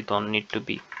close. We don't need to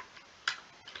be.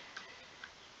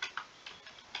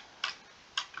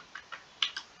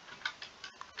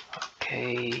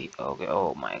 Okay, okay.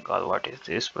 Oh my god, what is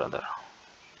this, brother?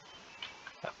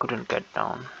 I couldn't get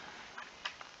down.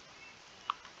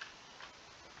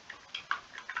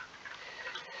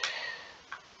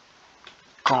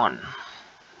 Gone.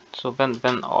 So when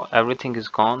everything is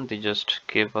gone, they just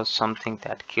give us something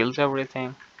that kills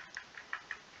everything.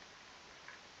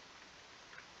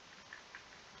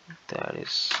 That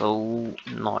is so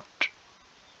not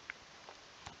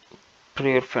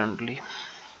player friendly.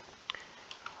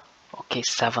 Okay,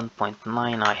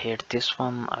 7.9. I hate this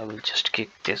one. I will just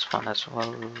kick this one as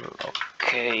well.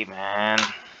 Okay, man.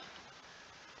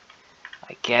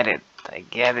 I get it. I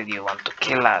get it. You want to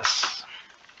kill us.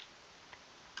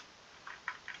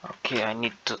 Okay, I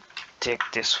need to take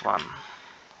this one.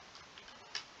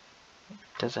 It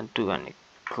doesn't do any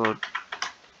good.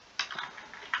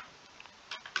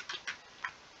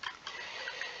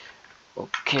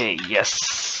 Okay, yes.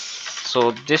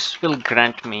 So this will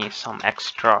grant me some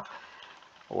extra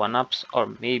one-ups, or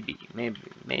maybe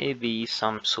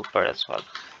some super as well.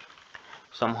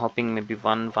 So I'm hoping maybe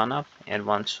one one-up and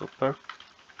one super,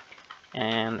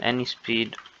 and any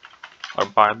speed or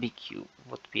barbecue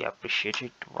would be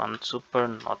appreciated. One super,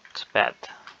 not bad.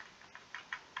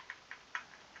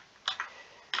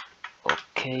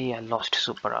 Okay, I lost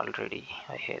super already.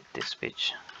 I hate this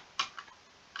pitch.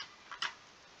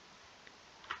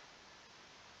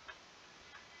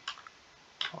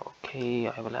 Okay,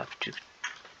 I will have to.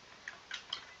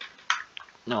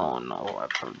 No, no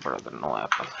apple, brother, no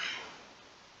apple.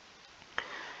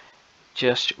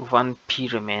 Just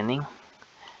 1p remaining,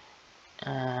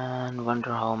 and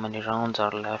wonder how many rounds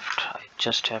are left. I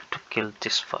just have to kill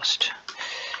this first.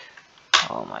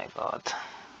 Oh my god,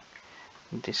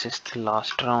 this is the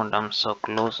last round. I'm so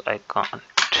close, I can't.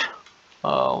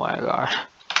 Oh my god,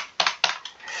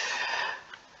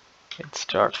 it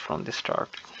starts from the start.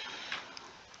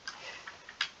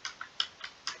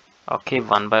 Okay,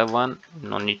 one by one,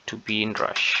 no need to be in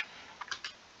rush.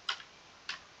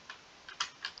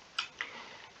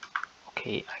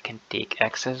 Okay, I can take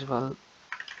X as well.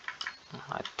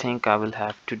 I think I will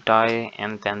have to die,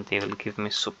 and then they will give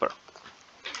me super,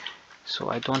 so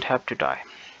I don't have to die.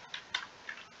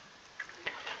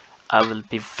 I will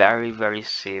be very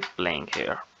safe playing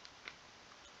here,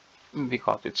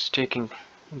 because it's taking,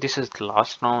 this is the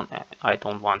last round. I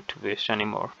don't want to waste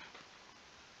anymore.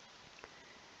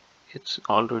 It's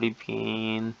already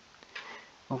been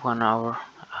 1 hour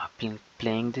I've been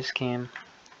playing this game.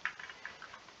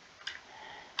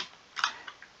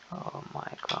 Oh my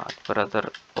god,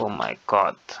 brother, oh my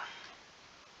god.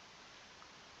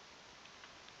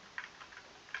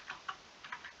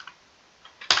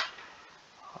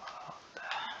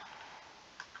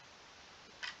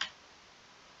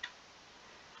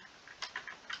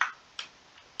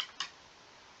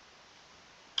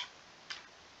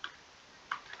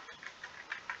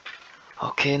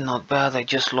 Okay, not bad. I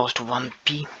just lost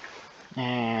 1p,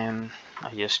 and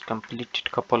I just completed a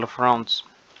couple of rounds.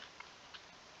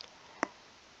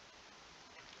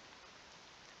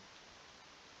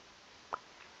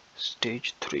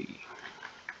 Stage 3.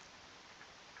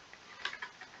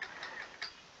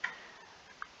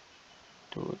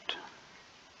 Do it.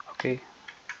 Okay,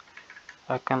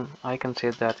 I can say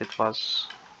that it was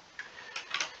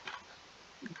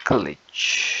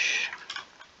glitch.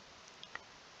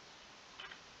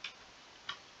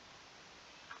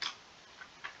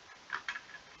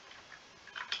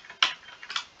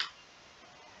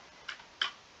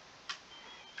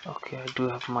 Okay, I do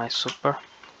have my super.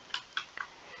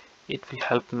 It will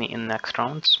help me in next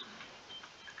rounds.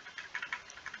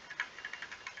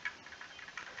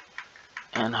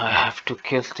 And I have to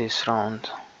kill this round.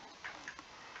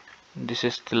 This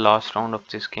is the last round of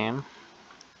this game.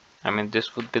 I mean,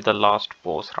 this would be the last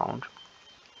boss round.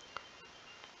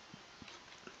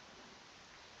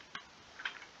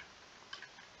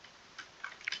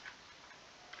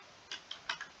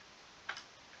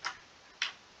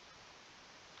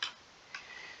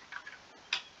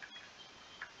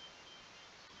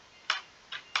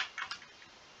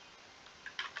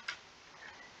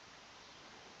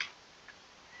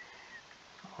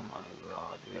 Oh my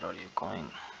god, where are you going?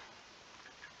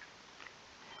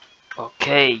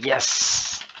 Okay,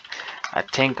 yes. I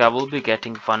think I will be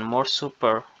getting one more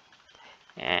super,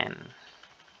 and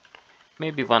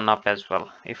maybe one up as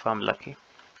well if I'm lucky.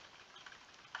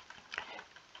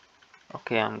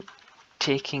 Okay, I'm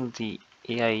taking the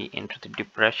AI into the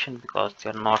depression because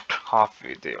they're not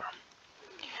halfway there.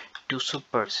 2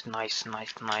 supers. Nice,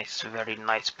 nice, nice. Very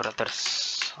nice,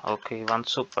 brothers. Okay, 1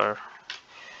 super.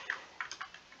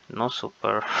 No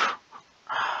super.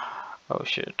 Oh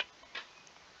shit.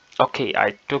 Okay,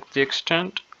 I took the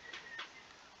extent.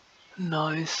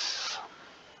 Nice.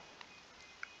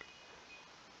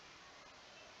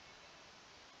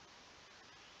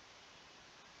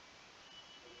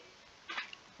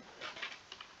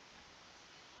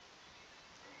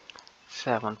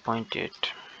 $7.8.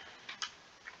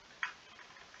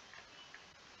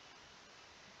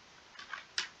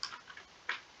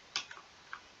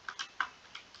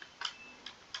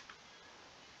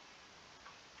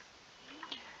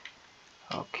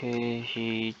 Okay,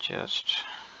 he just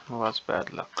was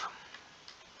bad luck.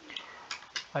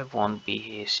 I won't be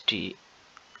hasty.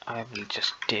 I will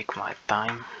just take my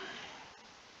time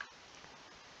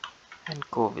and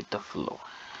go with the flow.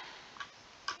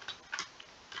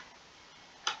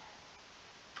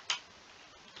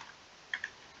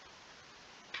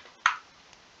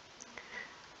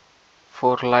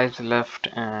 Four lives left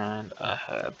and I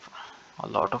have a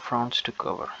lot of rounds to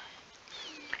cover.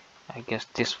 I guess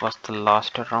this was the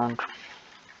last round.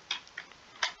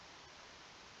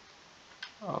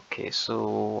 Okay,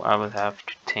 so I will have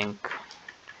to think.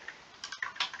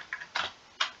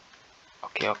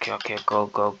 Okay,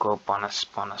 go, bonus.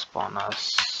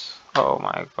 Oh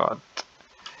my god.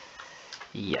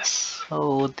 Yes.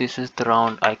 Oh, this is the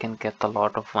round I can get a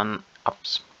lot of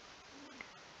 1-ups.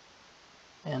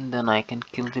 And then I can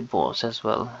kill the boss as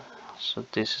well. So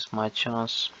this is my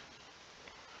chance.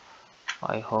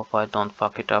 I hope I don't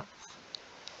fuck it up.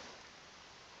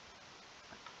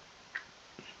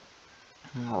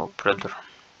 Oh, brother.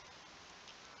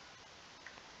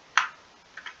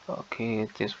 Okay,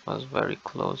 this was very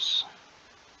close.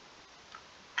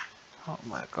 Oh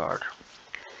my god.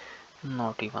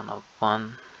 Not even a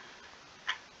 1.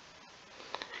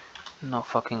 No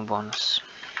fucking bonus.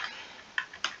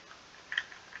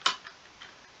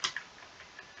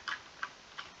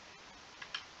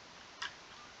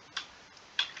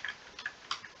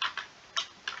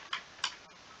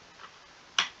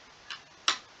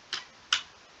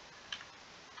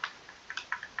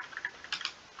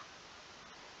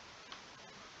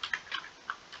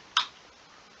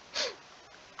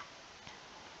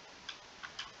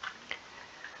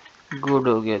 Good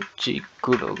हो गया जी,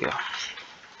 good हो गया.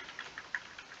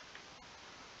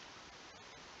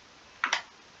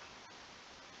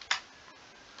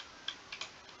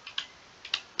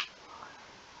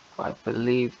 I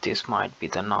believe this might be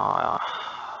the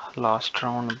last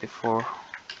round before.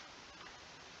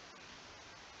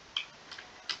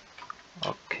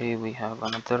 Okay, we have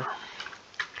another.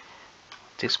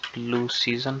 This blue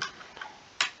season.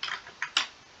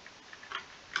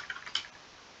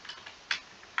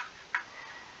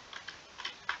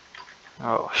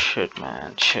 Oh shit,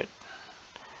 man, shit.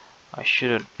 I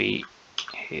shouldn't be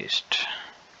haste.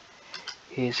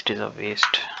 Haste is a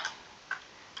waste.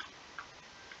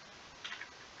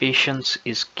 Patience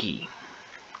is key.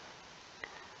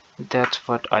 That's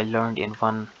what I learned in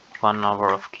one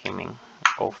hour of gaming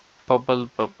of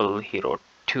Bubble Hero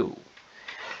 2.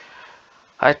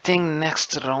 I think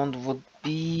next round would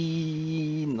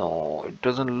be... No, it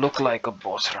doesn't look like a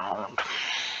boss round.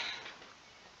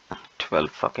 12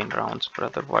 fucking rounds,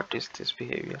 brother. What is this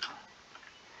behavior?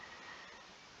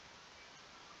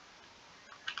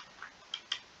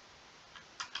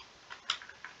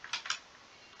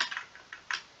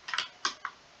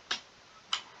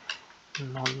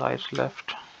 No lives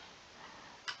left.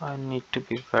 I need to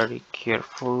be very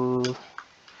careful.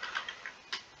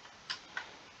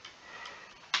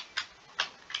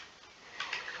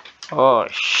 Oh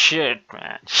shit,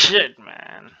 man. Shit,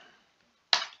 man.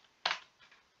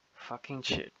 Fucking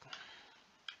shit.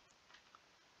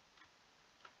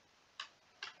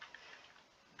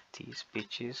 These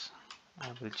bitches, I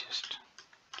will just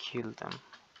kill them.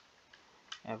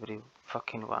 Every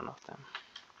fucking one of them.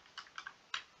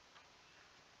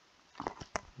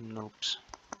 Noobs.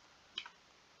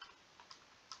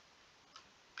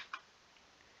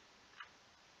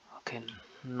 Okay,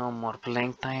 no more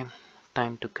playing time.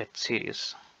 Time to get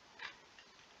serious.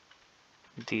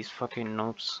 These fucking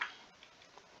noobs.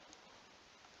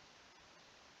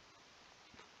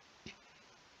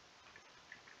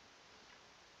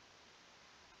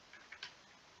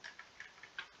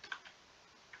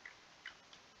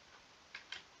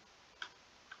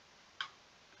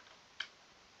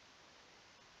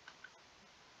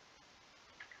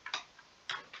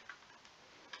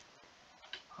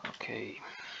 Okay.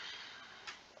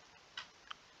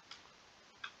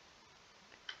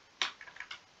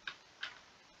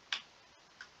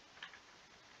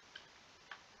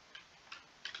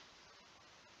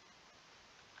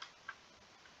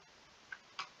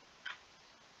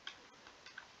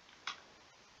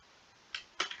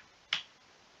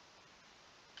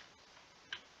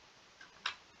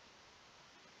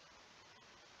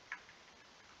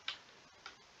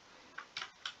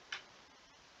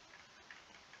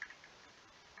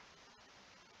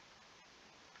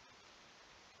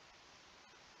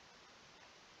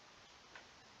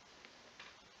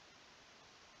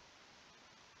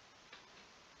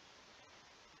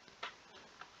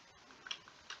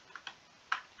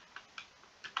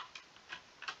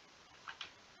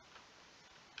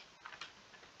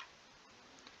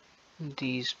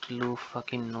 These blue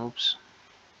fucking noobs.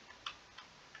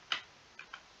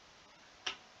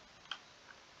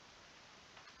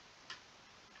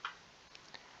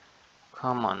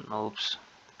 Come on, noobs.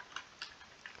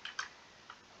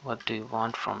 What do you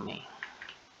want from me?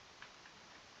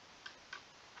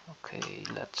 Okay,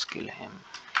 let's kill him.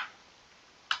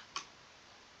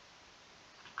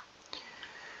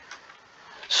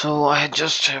 So I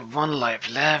just have one life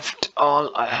left.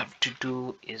 All I have to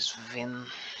do is win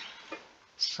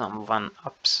some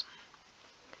 1-ups,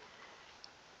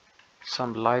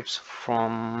 some lives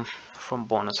from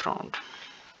bonus round.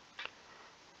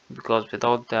 Because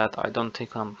without that, I don't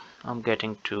think I'm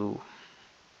getting to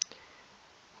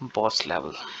boss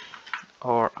level,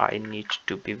 or I need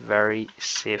to be very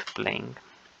safe playing.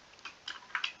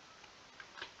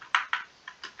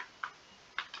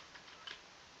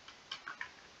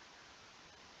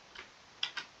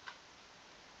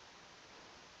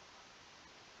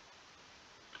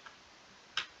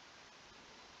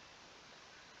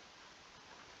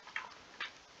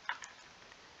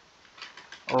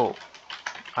 Oh,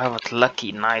 I was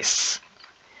lucky. Nice.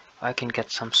 I can get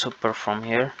some super from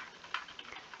here.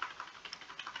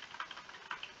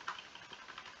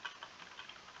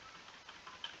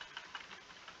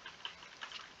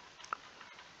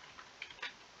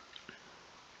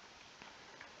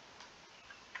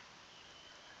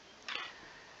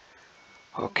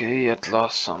 Okay, at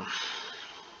last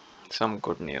some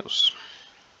good news.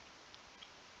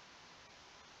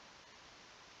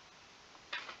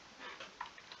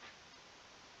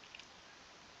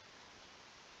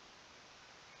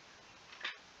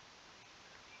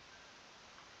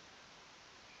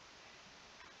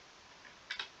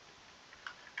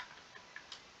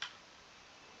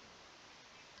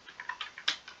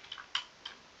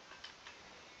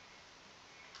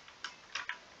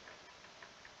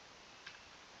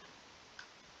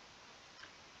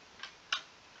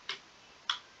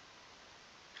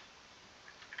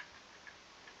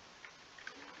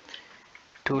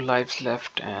 Two lives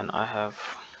left and I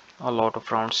have a lot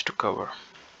of rounds to cover.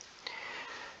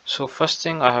 So first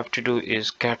thing I have to do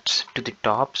is get to the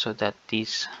top so that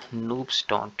these noobs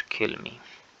don't kill me.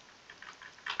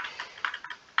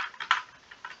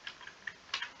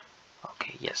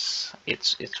 Okay, yes,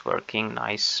 it's working.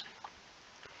 Nice.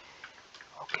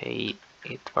 Okay,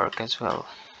 it worked as well.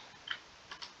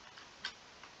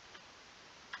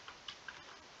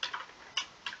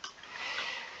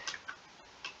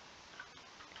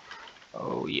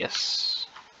 Oh yes.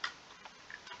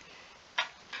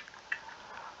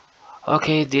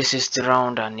 Okay, this is the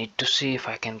round. I need to see if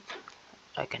I can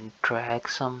drag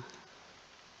some.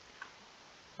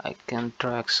 I can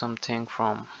drag something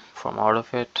from out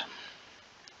of it.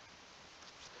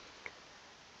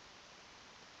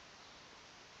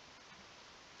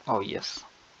 Oh yes.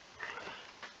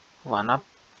 1 up,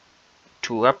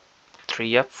 2 up,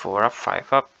 3 up, 4 up,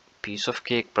 5 up. Piece of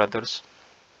cake, brothers.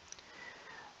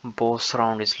 Boss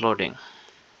round is loading.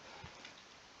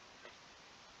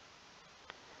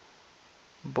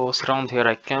 Boss round, here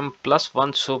I come.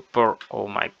 +1 super. Oh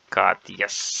my god,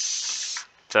 yes.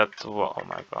 Oh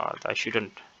my god. I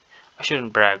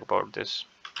shouldn't brag about this.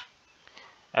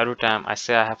 Every time I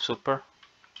say I have super,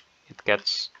 it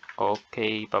gets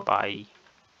okay, bye bye.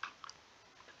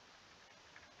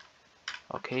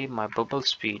 Okay, my bubble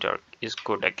speed is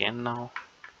good again now.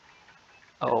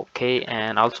 Okay,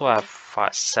 and also I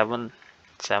have seven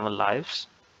lives.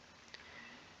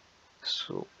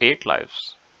 So 8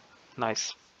 lives.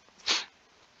 Nice.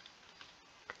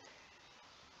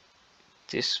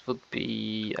 This would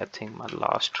be, I think, my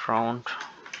last round.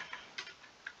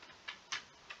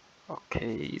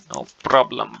 Okay, no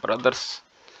problem, brothers.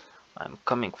 I'm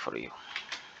coming for you.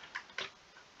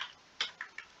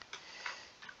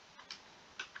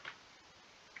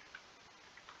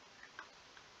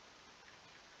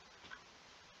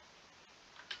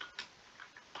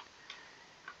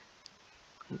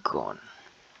 Gone.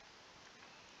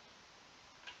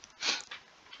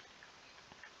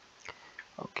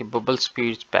 Okay, bubble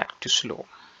speed is back to slow.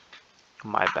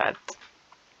 My bad.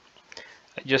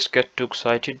 I just get too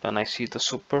excited when I see the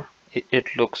super.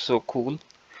 It looks so cool.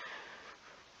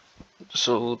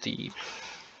 So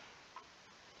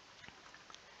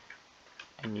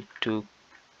I need to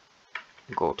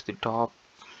go to the top.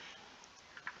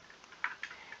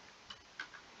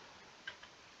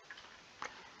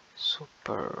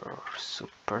 Super,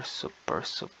 super, super,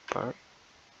 super.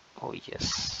 Oh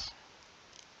yes.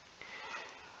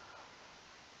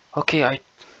 Okay,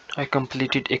 I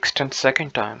completed extend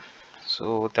second time,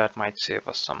 so that might save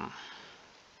us some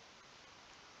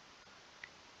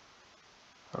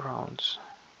rounds.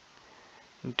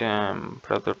 Damn,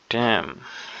 brother, damn.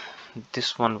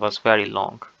 This one was very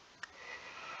long.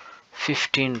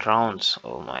 15 rounds.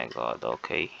 Oh my god,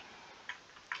 okay.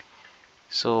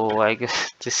 So I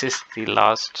guess this is the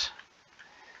last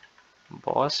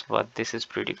boss, but this is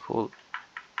pretty cool.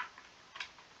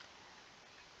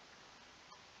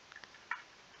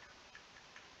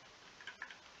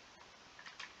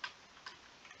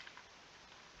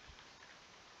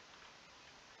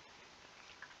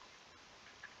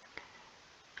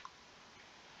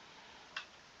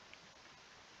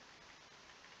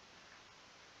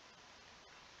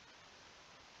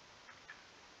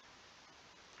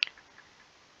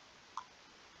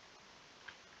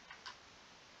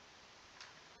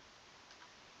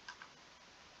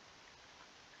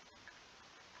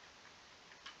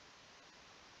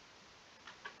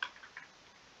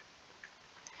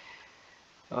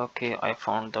 Okay, I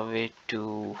found the way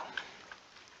to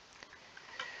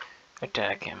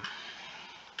attack him.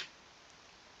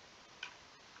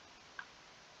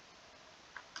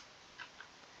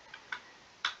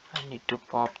 I need to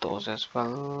pop those as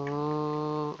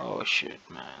well. Oh shit,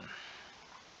 man.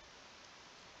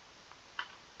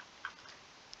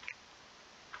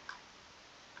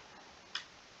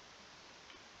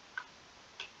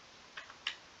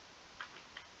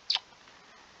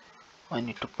 I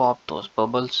need to pop those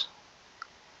bubbles.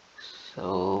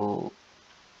 So,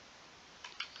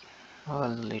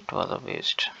 well, it was a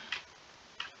waste.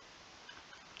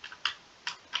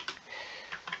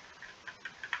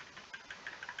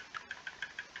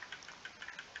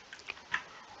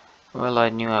 Well, I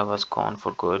knew I was gone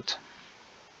for good.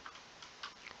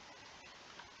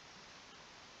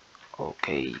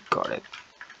 Okay, got it.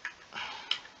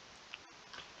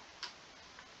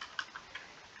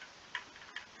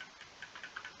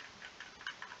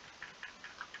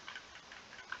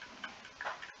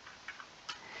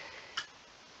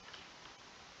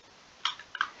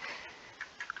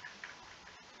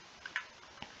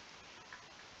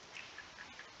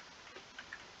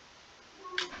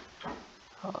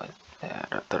 Oh,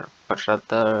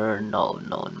 brother, no,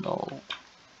 no, no.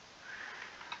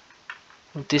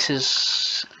 This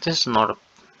is not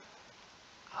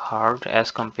hard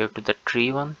as compared to the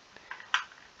tree one,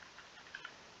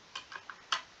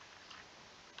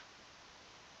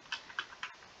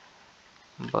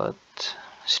 but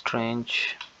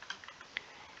strange,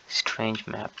 strange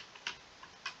map.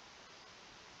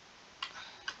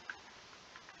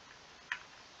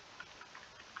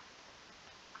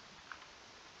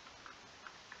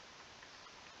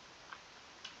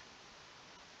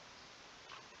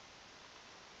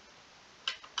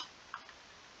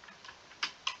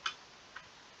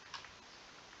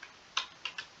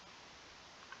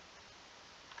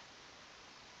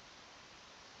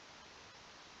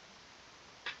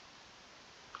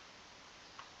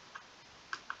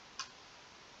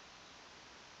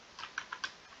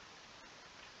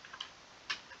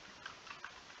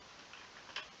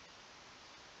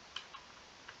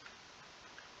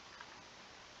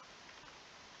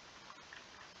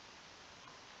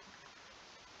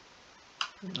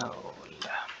 No.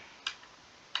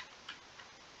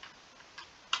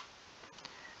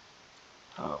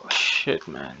 Oh shit,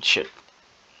 man, shit.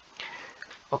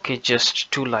 Okay,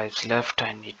 just 2 lives left.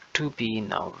 I need to be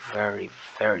now very,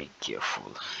 very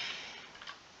careful.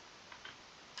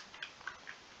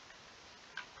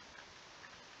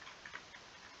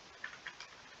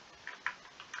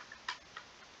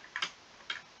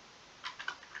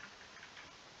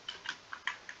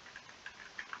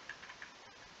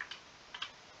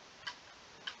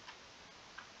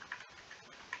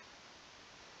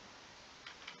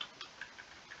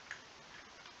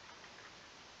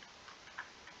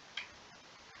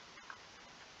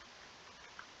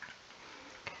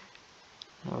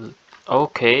 Well,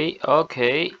 okay,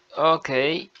 okay,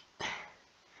 okay.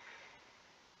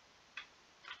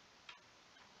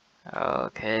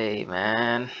 Okay,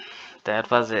 man.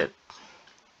 That was it.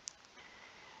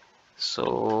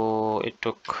 So it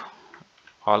took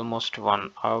almost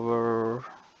 1 hour,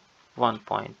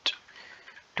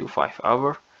 1.25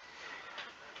 hour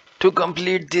to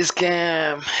complete this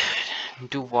game.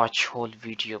 Do watch whole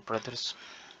video, brothers,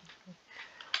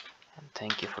 and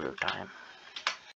thank you for your time.